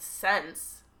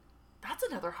Sense. That's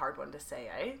another hard one to say,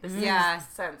 eh? The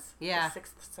Sixth Sense. Yeah. The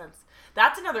Sixth Sense.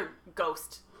 That's another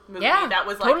ghost movie. Yeah, that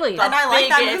was like totally. the And I like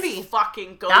that biggest movie.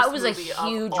 fucking ghost That was a movie of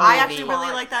huge all I movie. actually really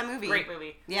time. like that movie. Great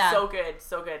movie. Yeah. So good,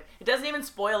 so good. It doesn't even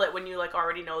spoil it when you like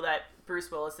already know that Bruce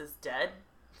Willis is dead.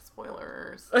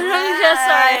 Spoilers. Sorry.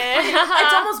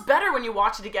 It's almost better when you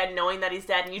watch it again knowing that he's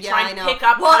dead and you try and pick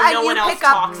up well, how and no you one else pick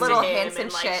up talks little to him hints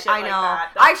and like, shit. I I know.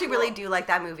 know. I actually really do like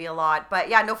that movie a lot. But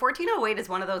yeah, no, 1408 is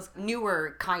one of those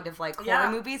newer kind of like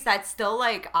horror movies that's still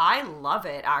like, I love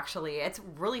it actually. It's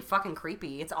really fucking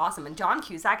creepy. It's awesome. And John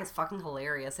Cusack is fucking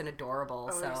hilarious and adorable.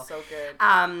 Oh, he's so good.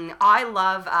 I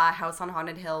love House on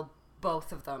Haunted Hill.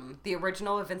 Both of them. The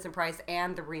original with Vincent Price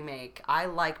and the remake. I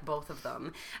like both of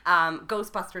them.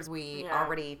 Ghostbusters we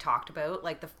already talked about.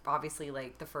 Like obviously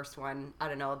like the first one. I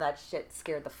don't know. That shit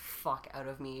scared the fuck out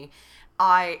of me.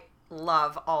 I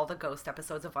love all the ghost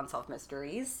episodes of Unsolved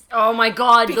Mysteries. Oh my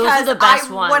god, those are the best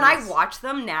ones. When I watch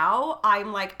them now,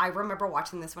 I'm like, I remember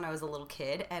watching this when I was a little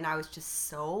kid, and I was just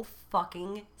so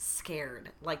fucking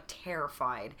scared, like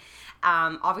terrified.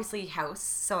 Obviously House,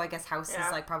 so I guess House is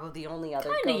like probably the only other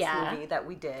ghost movie that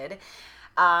we did.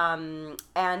 And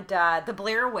The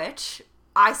Blair Witch.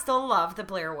 I still love The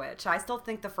Blair Witch. I still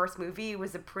think the first movie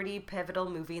was a pretty pivotal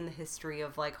movie in the history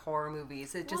of like horror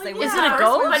movies. It just Is it a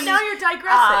ghost? But now you're digressing.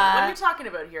 What are you talking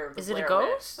about here? Is it a Blair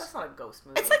ghost? Witch? That's not a ghost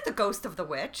movie. It's like the ghost of the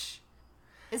witch,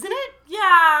 isn't it?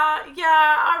 Yeah,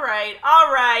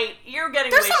 all right. You're getting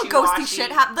There's some wishy-washy. ghosty shit.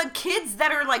 The kids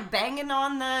that are like banging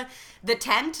on the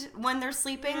tent when they're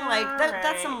sleeping, like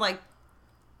that's some like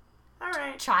all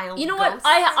right. child. You know ghosts.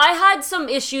 what? I had some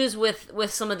issues with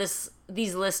some of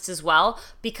these lists as well,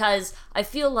 because I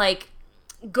feel like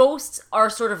ghosts are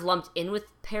sort of lumped in with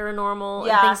paranormal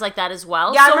and things like that as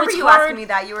well. Yeah, so I remember it's you hard. asking me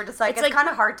that. You were just like, it's like- kind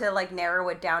of hard to like narrow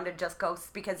it down to just ghosts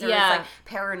because there is like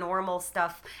paranormal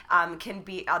stuff. Can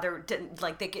be other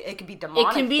like it could be demonic.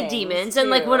 It can be things, demons, too. and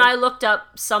like when I looked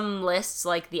up some lists,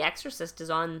 like The Exorcist is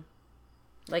on.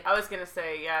 Like, I was gonna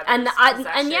say and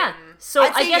yeah, so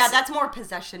I'd say, I guess that's more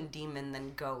possession demon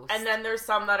than ghost. And then there's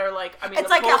some that are like, I mean, it's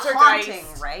the like a poltergeist, haunting,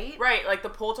 right? Right, like the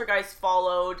poltergeist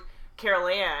followed Carol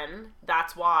Ann.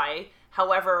 That's why.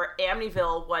 However,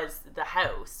 Amityville was the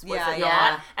house, was it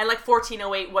not? And like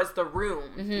 1408 was the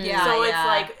room. Yeah, so it's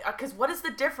like, because what is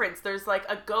the difference? There's like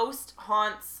a ghost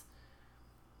haunts.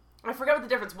 I forget what the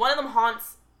difference. One of them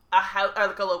haunts a house, or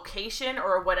like a location,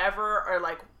 or whatever, or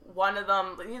like one of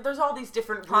them. There's all these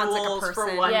different Haunts like a rules for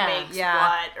person. what Yeah. makes Yeah,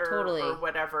 what, or, totally. or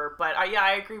whatever. But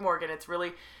I agree, Morgan. It's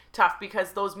really tough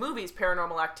because those movies,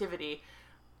 Paranormal Activity.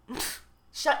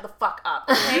 Shut the fuck up.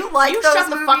 Okay? You like those shut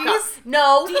the fuck up. movies?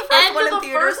 No, The the first end one of in the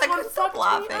theaters, first I one couldn't stop fucked me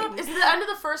laughing. up. Is it the end of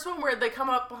the first one where they come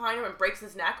up behind him and breaks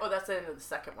his neck? Oh, that's the end of the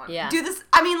second one. Yeah. Do this.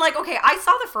 I mean, like, okay, I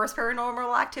saw the first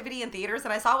Paranormal Activity in theaters,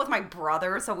 and I saw it with my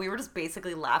brother, so we were just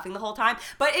basically laughing the whole time.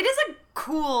 But it is a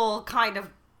cool kind of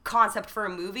concept for a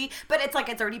movie, but it's like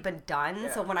it's already been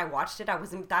done. So when I watched it, I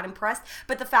wasn't that impressed.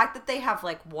 But the fact that they have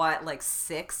like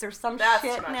 6 or some That's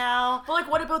shit too much. now. But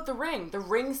like, what about The Ring? The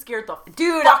Ring scared the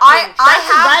Dude, fucking I have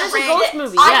that is the a Ring. ghost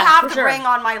movie, I yeah, have for the sure. Ring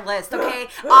on my list. Okay,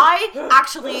 I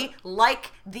actually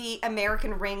like the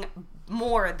American Ring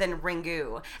more than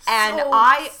Ringu, and So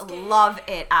I scary. love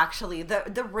it. Actually,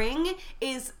 the Ring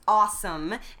is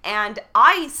awesome, and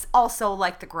I also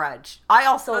like The Grudge. I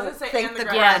also I was gonna say, think and The The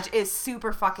Grudge Grudge. is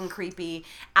super fucking creepy.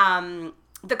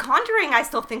 The Conjuring, I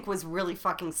still think was really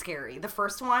fucking scary. The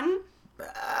first one.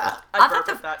 I thought burped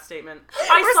the- at that statement. First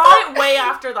I saw it way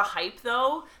after the hype,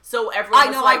 though, so everyone I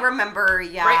was know. like, I remember.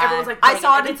 Yeah. right? Everyone's like, I "Dang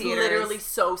saw and it in it's theaters. literally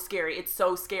so scary. It's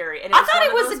so scary." And I it's thought one it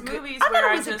of was those a good. movies I thought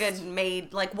where it was a just- good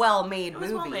made, like well-made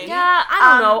was movie. well-made. Yeah, I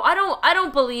don't Um, know. I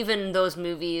don't believe in those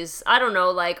movies. I don't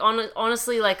know. Like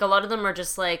honestly, like a lot of them are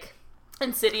just like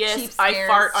Insidious. Cheap I scares.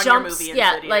 fart on jumps. your movie.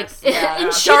 Yeah, Insidious. like Yeah.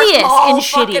 Insidious, Darth Maul,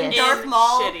 Insidious. fucking Darth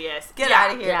Maul. Insidious. Get Yeah.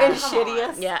 out of here. Yeah.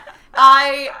 Insidious. Yeah.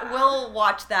 I will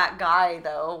watch that guy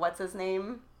though. What's his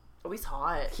name? Oh, he's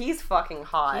hot. He's fucking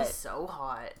hot. He's so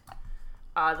hot.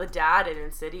 The dad in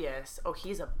Insidious. Oh,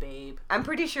 he's a babe. I'm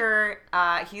pretty sure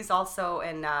he's also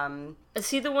in. Is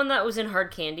he the one that was in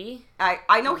Hard Candy?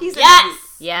 I know he's Yes!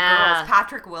 in Yeah. Girls.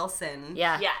 Patrick Wilson.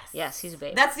 Yeah. Yes. Yes, he's a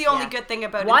babe. That's the only Yeah. good thing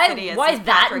about Why Insidious. why is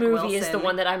that Patrick movie is the Wilson.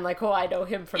 one that I'm like, oh, I know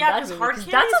him from Yeah, that 'cause movie. Hard 'Cause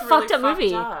Candy that's is a fucked really up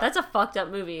movie. fucked up. That's a fucked up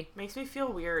movie. Makes me feel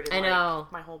weird in I know.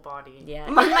 like, my whole body. Yeah.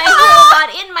 My in my whole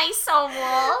body, in my soul.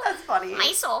 That's funny.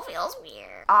 My soul feels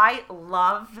weird. I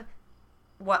love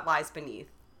What Lies Beneath.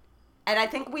 And I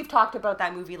think we've talked about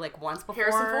that movie like once before.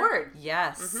 Harrison Ford.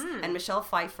 Yes. And Michelle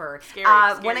Pfeiffer. Scary,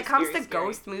 when it scary, comes scary, to scary.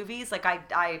 ghost movies, like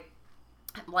I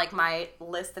like my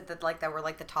list that were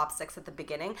like the top 6 at the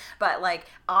beginning, but like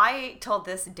I till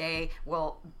this day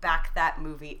will back that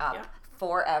movie up Yep.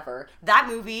 forever. That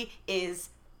movie is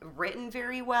written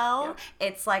very well. Yep.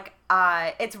 It's like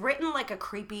it's written like a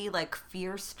creepy like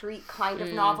Fear Street kind of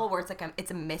novel where it's like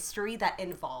it's a mystery that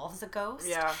involves a ghost.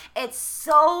 Yeah. It's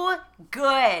so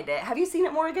good. Have you seen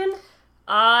it, Morgan?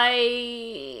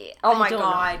 Oh my don't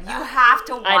god, know. you have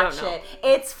to I don't watch know. it.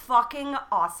 It's fucking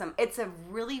awesome. It's a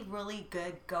really, really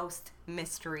good ghost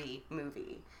mystery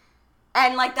movie.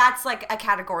 And like that's like a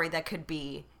category that could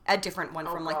be a different one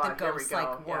from like God, the here we ghost go,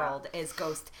 like yeah. world is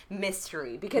ghost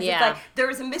mystery because Yeah. it's like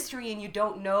there's a mystery and you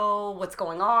don't know what's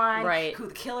going on, Right. who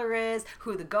the killer is,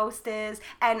 who the ghost is.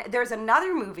 And there's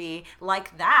another movie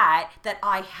like that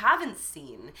I haven't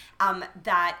seen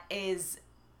that is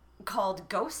called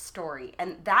Ghost Story,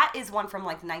 and that is one from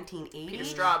like 1980. Peter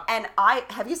Straub. And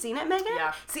have you seen it, Megan?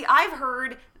 Yeah. See, I've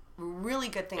heard really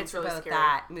good things It's really about scary.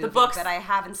 that The movie, book's but I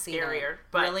haven't seen scarier, it.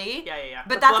 but- Really? yeah.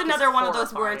 But The that's book is another one of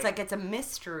those where it's horrifying. like it's a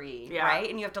mystery, Yeah. right?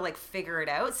 And you have to like figure it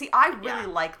out. See, I really Yeah.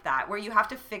 like that where you have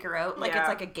to figure out like Yeah. it's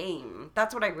like a game.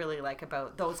 That's what I really like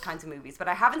about those kinds of movies. But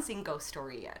I haven't seen Ghost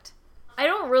Story yet. I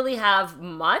don't really have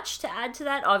much to add to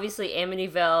that. Obviously,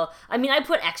 Amityville. I mean, I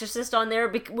put Exorcist on there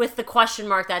with the question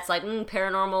mark that's like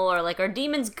paranormal or like are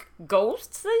demons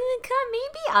ghosts?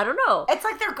 Maybe, I don't know. It's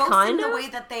like they're ghosts Kind in the of. way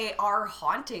that they are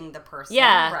haunting the person,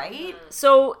 Yeah. right?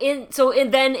 So in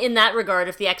that regard,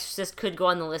 if The Exorcist could go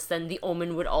on the list, then The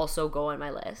Omen would also go on my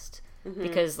list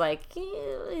because like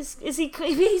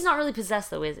he's not really possessed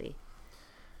though, is he?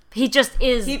 He just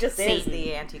is. He just is Satan.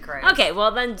 the Antichrist. Okay, well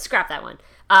then scrap that one.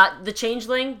 The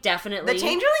Changeling, definitely. The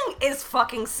Changeling is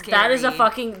fucking scary. That is a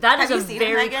Have you seen it,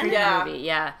 very Megan? creepy Yeah. movie.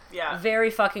 Yeah. Yeah. Very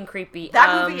fucking creepy.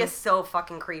 That movie is so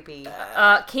fucking creepy.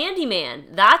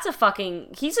 Candyman. That's a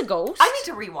fucking. He's a ghost. I need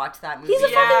to rewatch that movie. He's a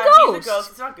Yeah, fucking he's ghost. a ghost.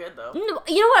 It's not good though. No,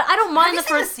 you know what? I don't mind you the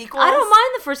seen the first. sequels? I don't mind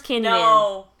the first Candyman.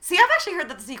 No. See, I've actually heard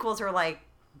that the sequels are like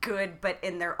good, but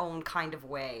in their own kind of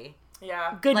way.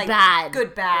 Yeah. Good Like bad.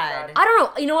 Good bad. bad. I don't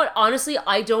know. You know what? Honestly,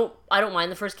 I don't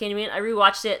mind the first Candyman. I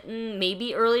rewatched it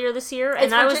maybe earlier this year, and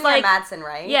It's I was Virginia like, Madsen,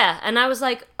 right? yeah, and I was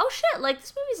like, oh shit! Like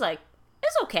this movie's like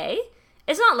it's okay.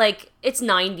 It's not like it's 90s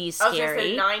I was gonna scary.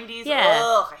 say 90s. Yeah,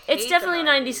 Ugh, I it's hate definitely the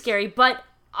 90s scary, but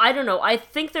I don't know. I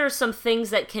think there are some things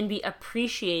that can be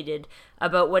appreciated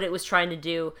about what it was trying to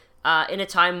do in a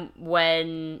time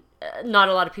when not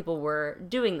a lot of people were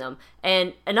doing them.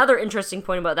 And another interesting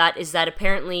point about that is that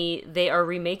apparently they are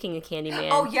remaking a Candyman.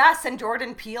 Oh yes, and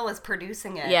Jordan Peele is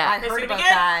producing it. Yeah. I Is heard he about again?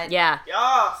 that. Yeah.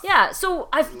 Yes. Yeah, so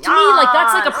to me, like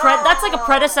that's like a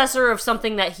predecessor of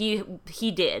something that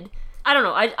he did. I don't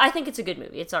know. I think it's a good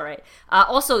movie. It's all right.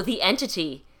 Also, The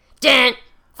Entity. dun,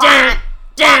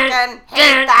 Fucking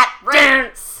hate that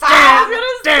rape song.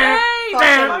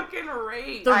 Fucking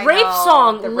rape. The I rape know,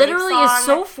 song the rape literally is song,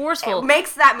 so forceful. It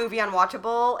makes that movie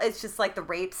unwatchable. It's just like the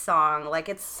rape song. Like,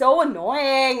 it's so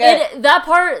annoying. That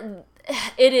part,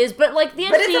 it is, but like the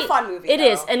end But of it's a fun movie, It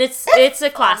though. is, and it's a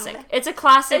classic. fun. It's a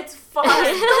classic. It's fun.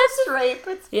 It's rape.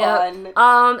 It's fun.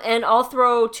 And I'll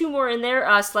throw 2 more in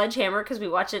there. Sledgehammer, because we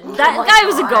watched it. That my guy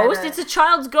was a God. ghost. It's a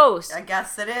child's ghost. I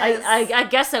guess it is. I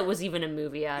guess that was even a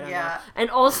movie. I don't know. Yeah. And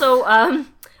also,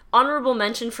 honorable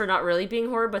mention for not really being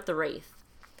horror, but The Wraith.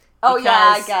 Oh, yeah,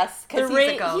 I Because guess. Because The he's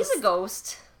a Wraith- ghost. He's a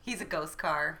ghost. He's a ghost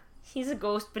car. He's a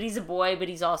ghost, but he's a boy, but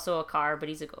he's also a car, but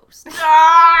he's a ghost.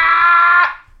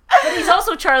 Ah! But he's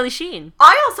also Charlie Sheen.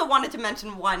 I also wanted to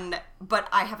mention one, but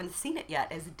I haven't seen it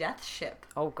yet, is Death Ship.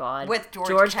 Oh, God. With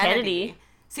George Kennedy.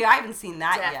 See, I haven't seen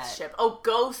that yet. Death Ship. Oh,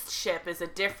 Ghost Ship is a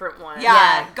different one. Yeah,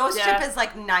 Yeah. Ghost Yeah. Ship is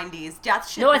like 90s. Death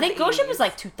Ship No, I is think Ghost Ship 80s. is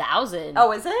like 2000.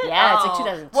 Oh, is it? Yeah, it's like Oh.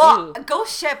 2002. Well,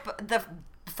 Ghost Ship, the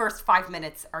first 5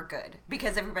 minutes are good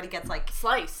because everybody gets like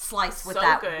Sliced with So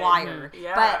that good. wire.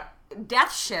 Yeah. But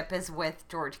Death Ship is with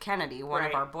George Kennedy, one Right.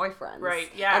 of our boyfriends. Right,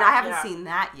 yeah, And I haven't yeah. seen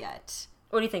that yet.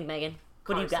 What do you think, Megan?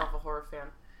 What do you myself got? a horror fan.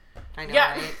 I know,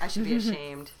 Yeah. right? I should be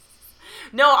ashamed.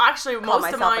 No, actually, Call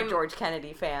most of myself mine. a George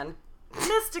Kennedy fan.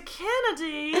 Mr.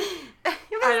 Kennedy.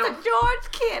 You're I Mr.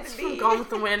 George Kennedy. Gone with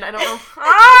the Wind. I don't know.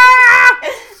 Ah!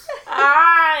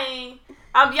 Hi.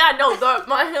 Yeah, no,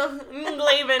 my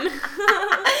Glavin.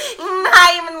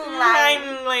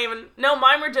 Glavin. No,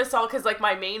 mine were just all because, like,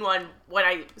 my main one, when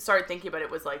I started thinking about it,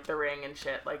 was, like, The Ring and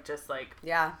shit. Like, just, like,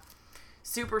 Yeah.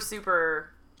 super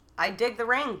I dig The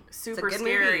Ring. super it's a good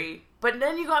scary. movie. But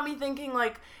then you got me thinking,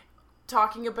 like,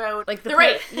 talking about Like the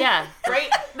rape. Yeah. Right?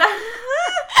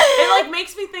 It, like,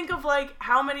 makes me think of, like,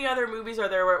 how many other movies are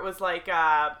there where it was, like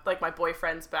My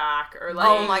Boyfriend's Back, or, like...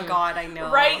 Oh my god, I know.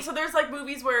 Right? So there's, like,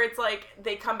 movies where it's, like,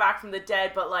 they come back from the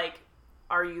dead, but, like,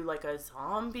 are you, like, a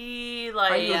zombie?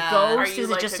 Like, Are you Yeah. a ghost? are you, Is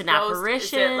it like, just a an ghost?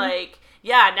 apparition? Is it, like...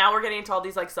 Yeah, now we're getting into all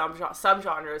these, like,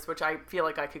 subgenres, which I feel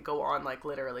like I could go on, like,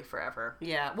 literally forever.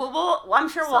 Yeah, well, I'm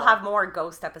sure we'll So- have more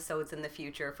ghost episodes in the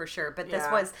future for sure. But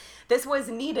Yeah. this was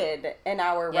needed in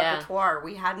our Yeah. repertoire.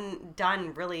 We hadn't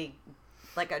done really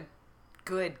like a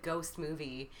good ghost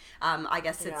movie. I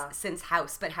guess it's Yeah. since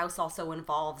House, but House also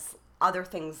involves other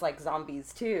things like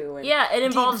zombies too. And Yeah, it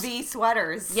involves- DV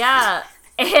sweaters. Yeah.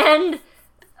 And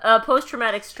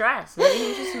post-traumatic stress. Maybe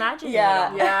you just imagine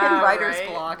Yeah. it. Yeah, And writer's right?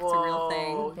 block, it's a real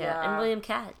thing. Whoa, Yeah. And William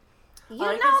Cat. You're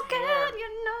like no his hair. good,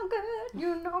 you're no good,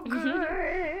 you're no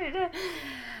good.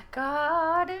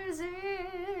 God is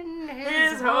in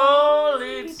His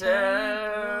holy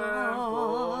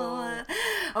temple.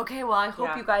 Okay, well, I hope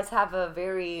Yeah. you guys have a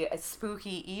very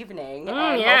spooky evening.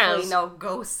 and yes. hopefully no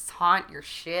ghosts haunt your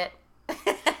shit.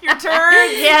 Your turn.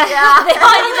 Yeah.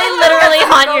 They literally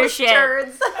haunt your Ghost shit.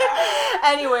 turds.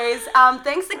 Anyways,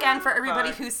 thanks again for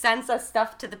everybody who sends us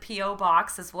stuff to the P.O.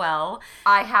 box as well.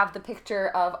 I have the picture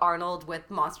of Arnold with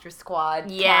Monster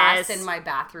Squad Yes. cast in my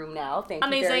bathroom now. Thank you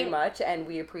very Amazing. much, and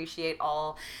we appreciate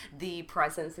all the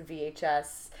presents of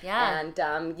VHS. Yeah. And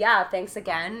thanks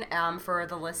again for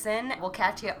the listen. We'll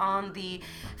catch you on the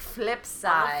flip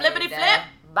side. flippity flip.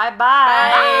 Bye-bye.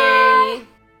 Bye.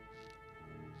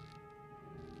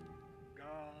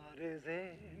 God is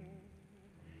in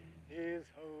his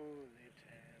holy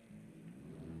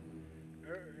temple.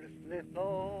 Earthly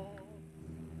thoughts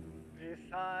be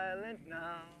silent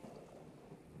now,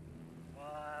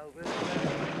 while with reverence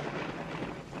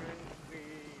we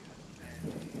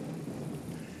ascend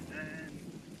and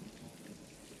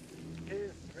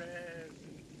his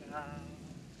presence bow.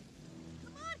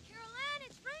 Come on, Caroline,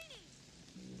 it's raining.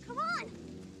 Come on.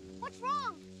 What's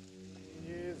wrong?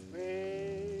 He is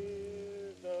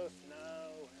with us now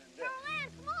and then, Caroline,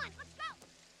 come on, let's go.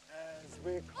 as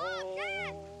we call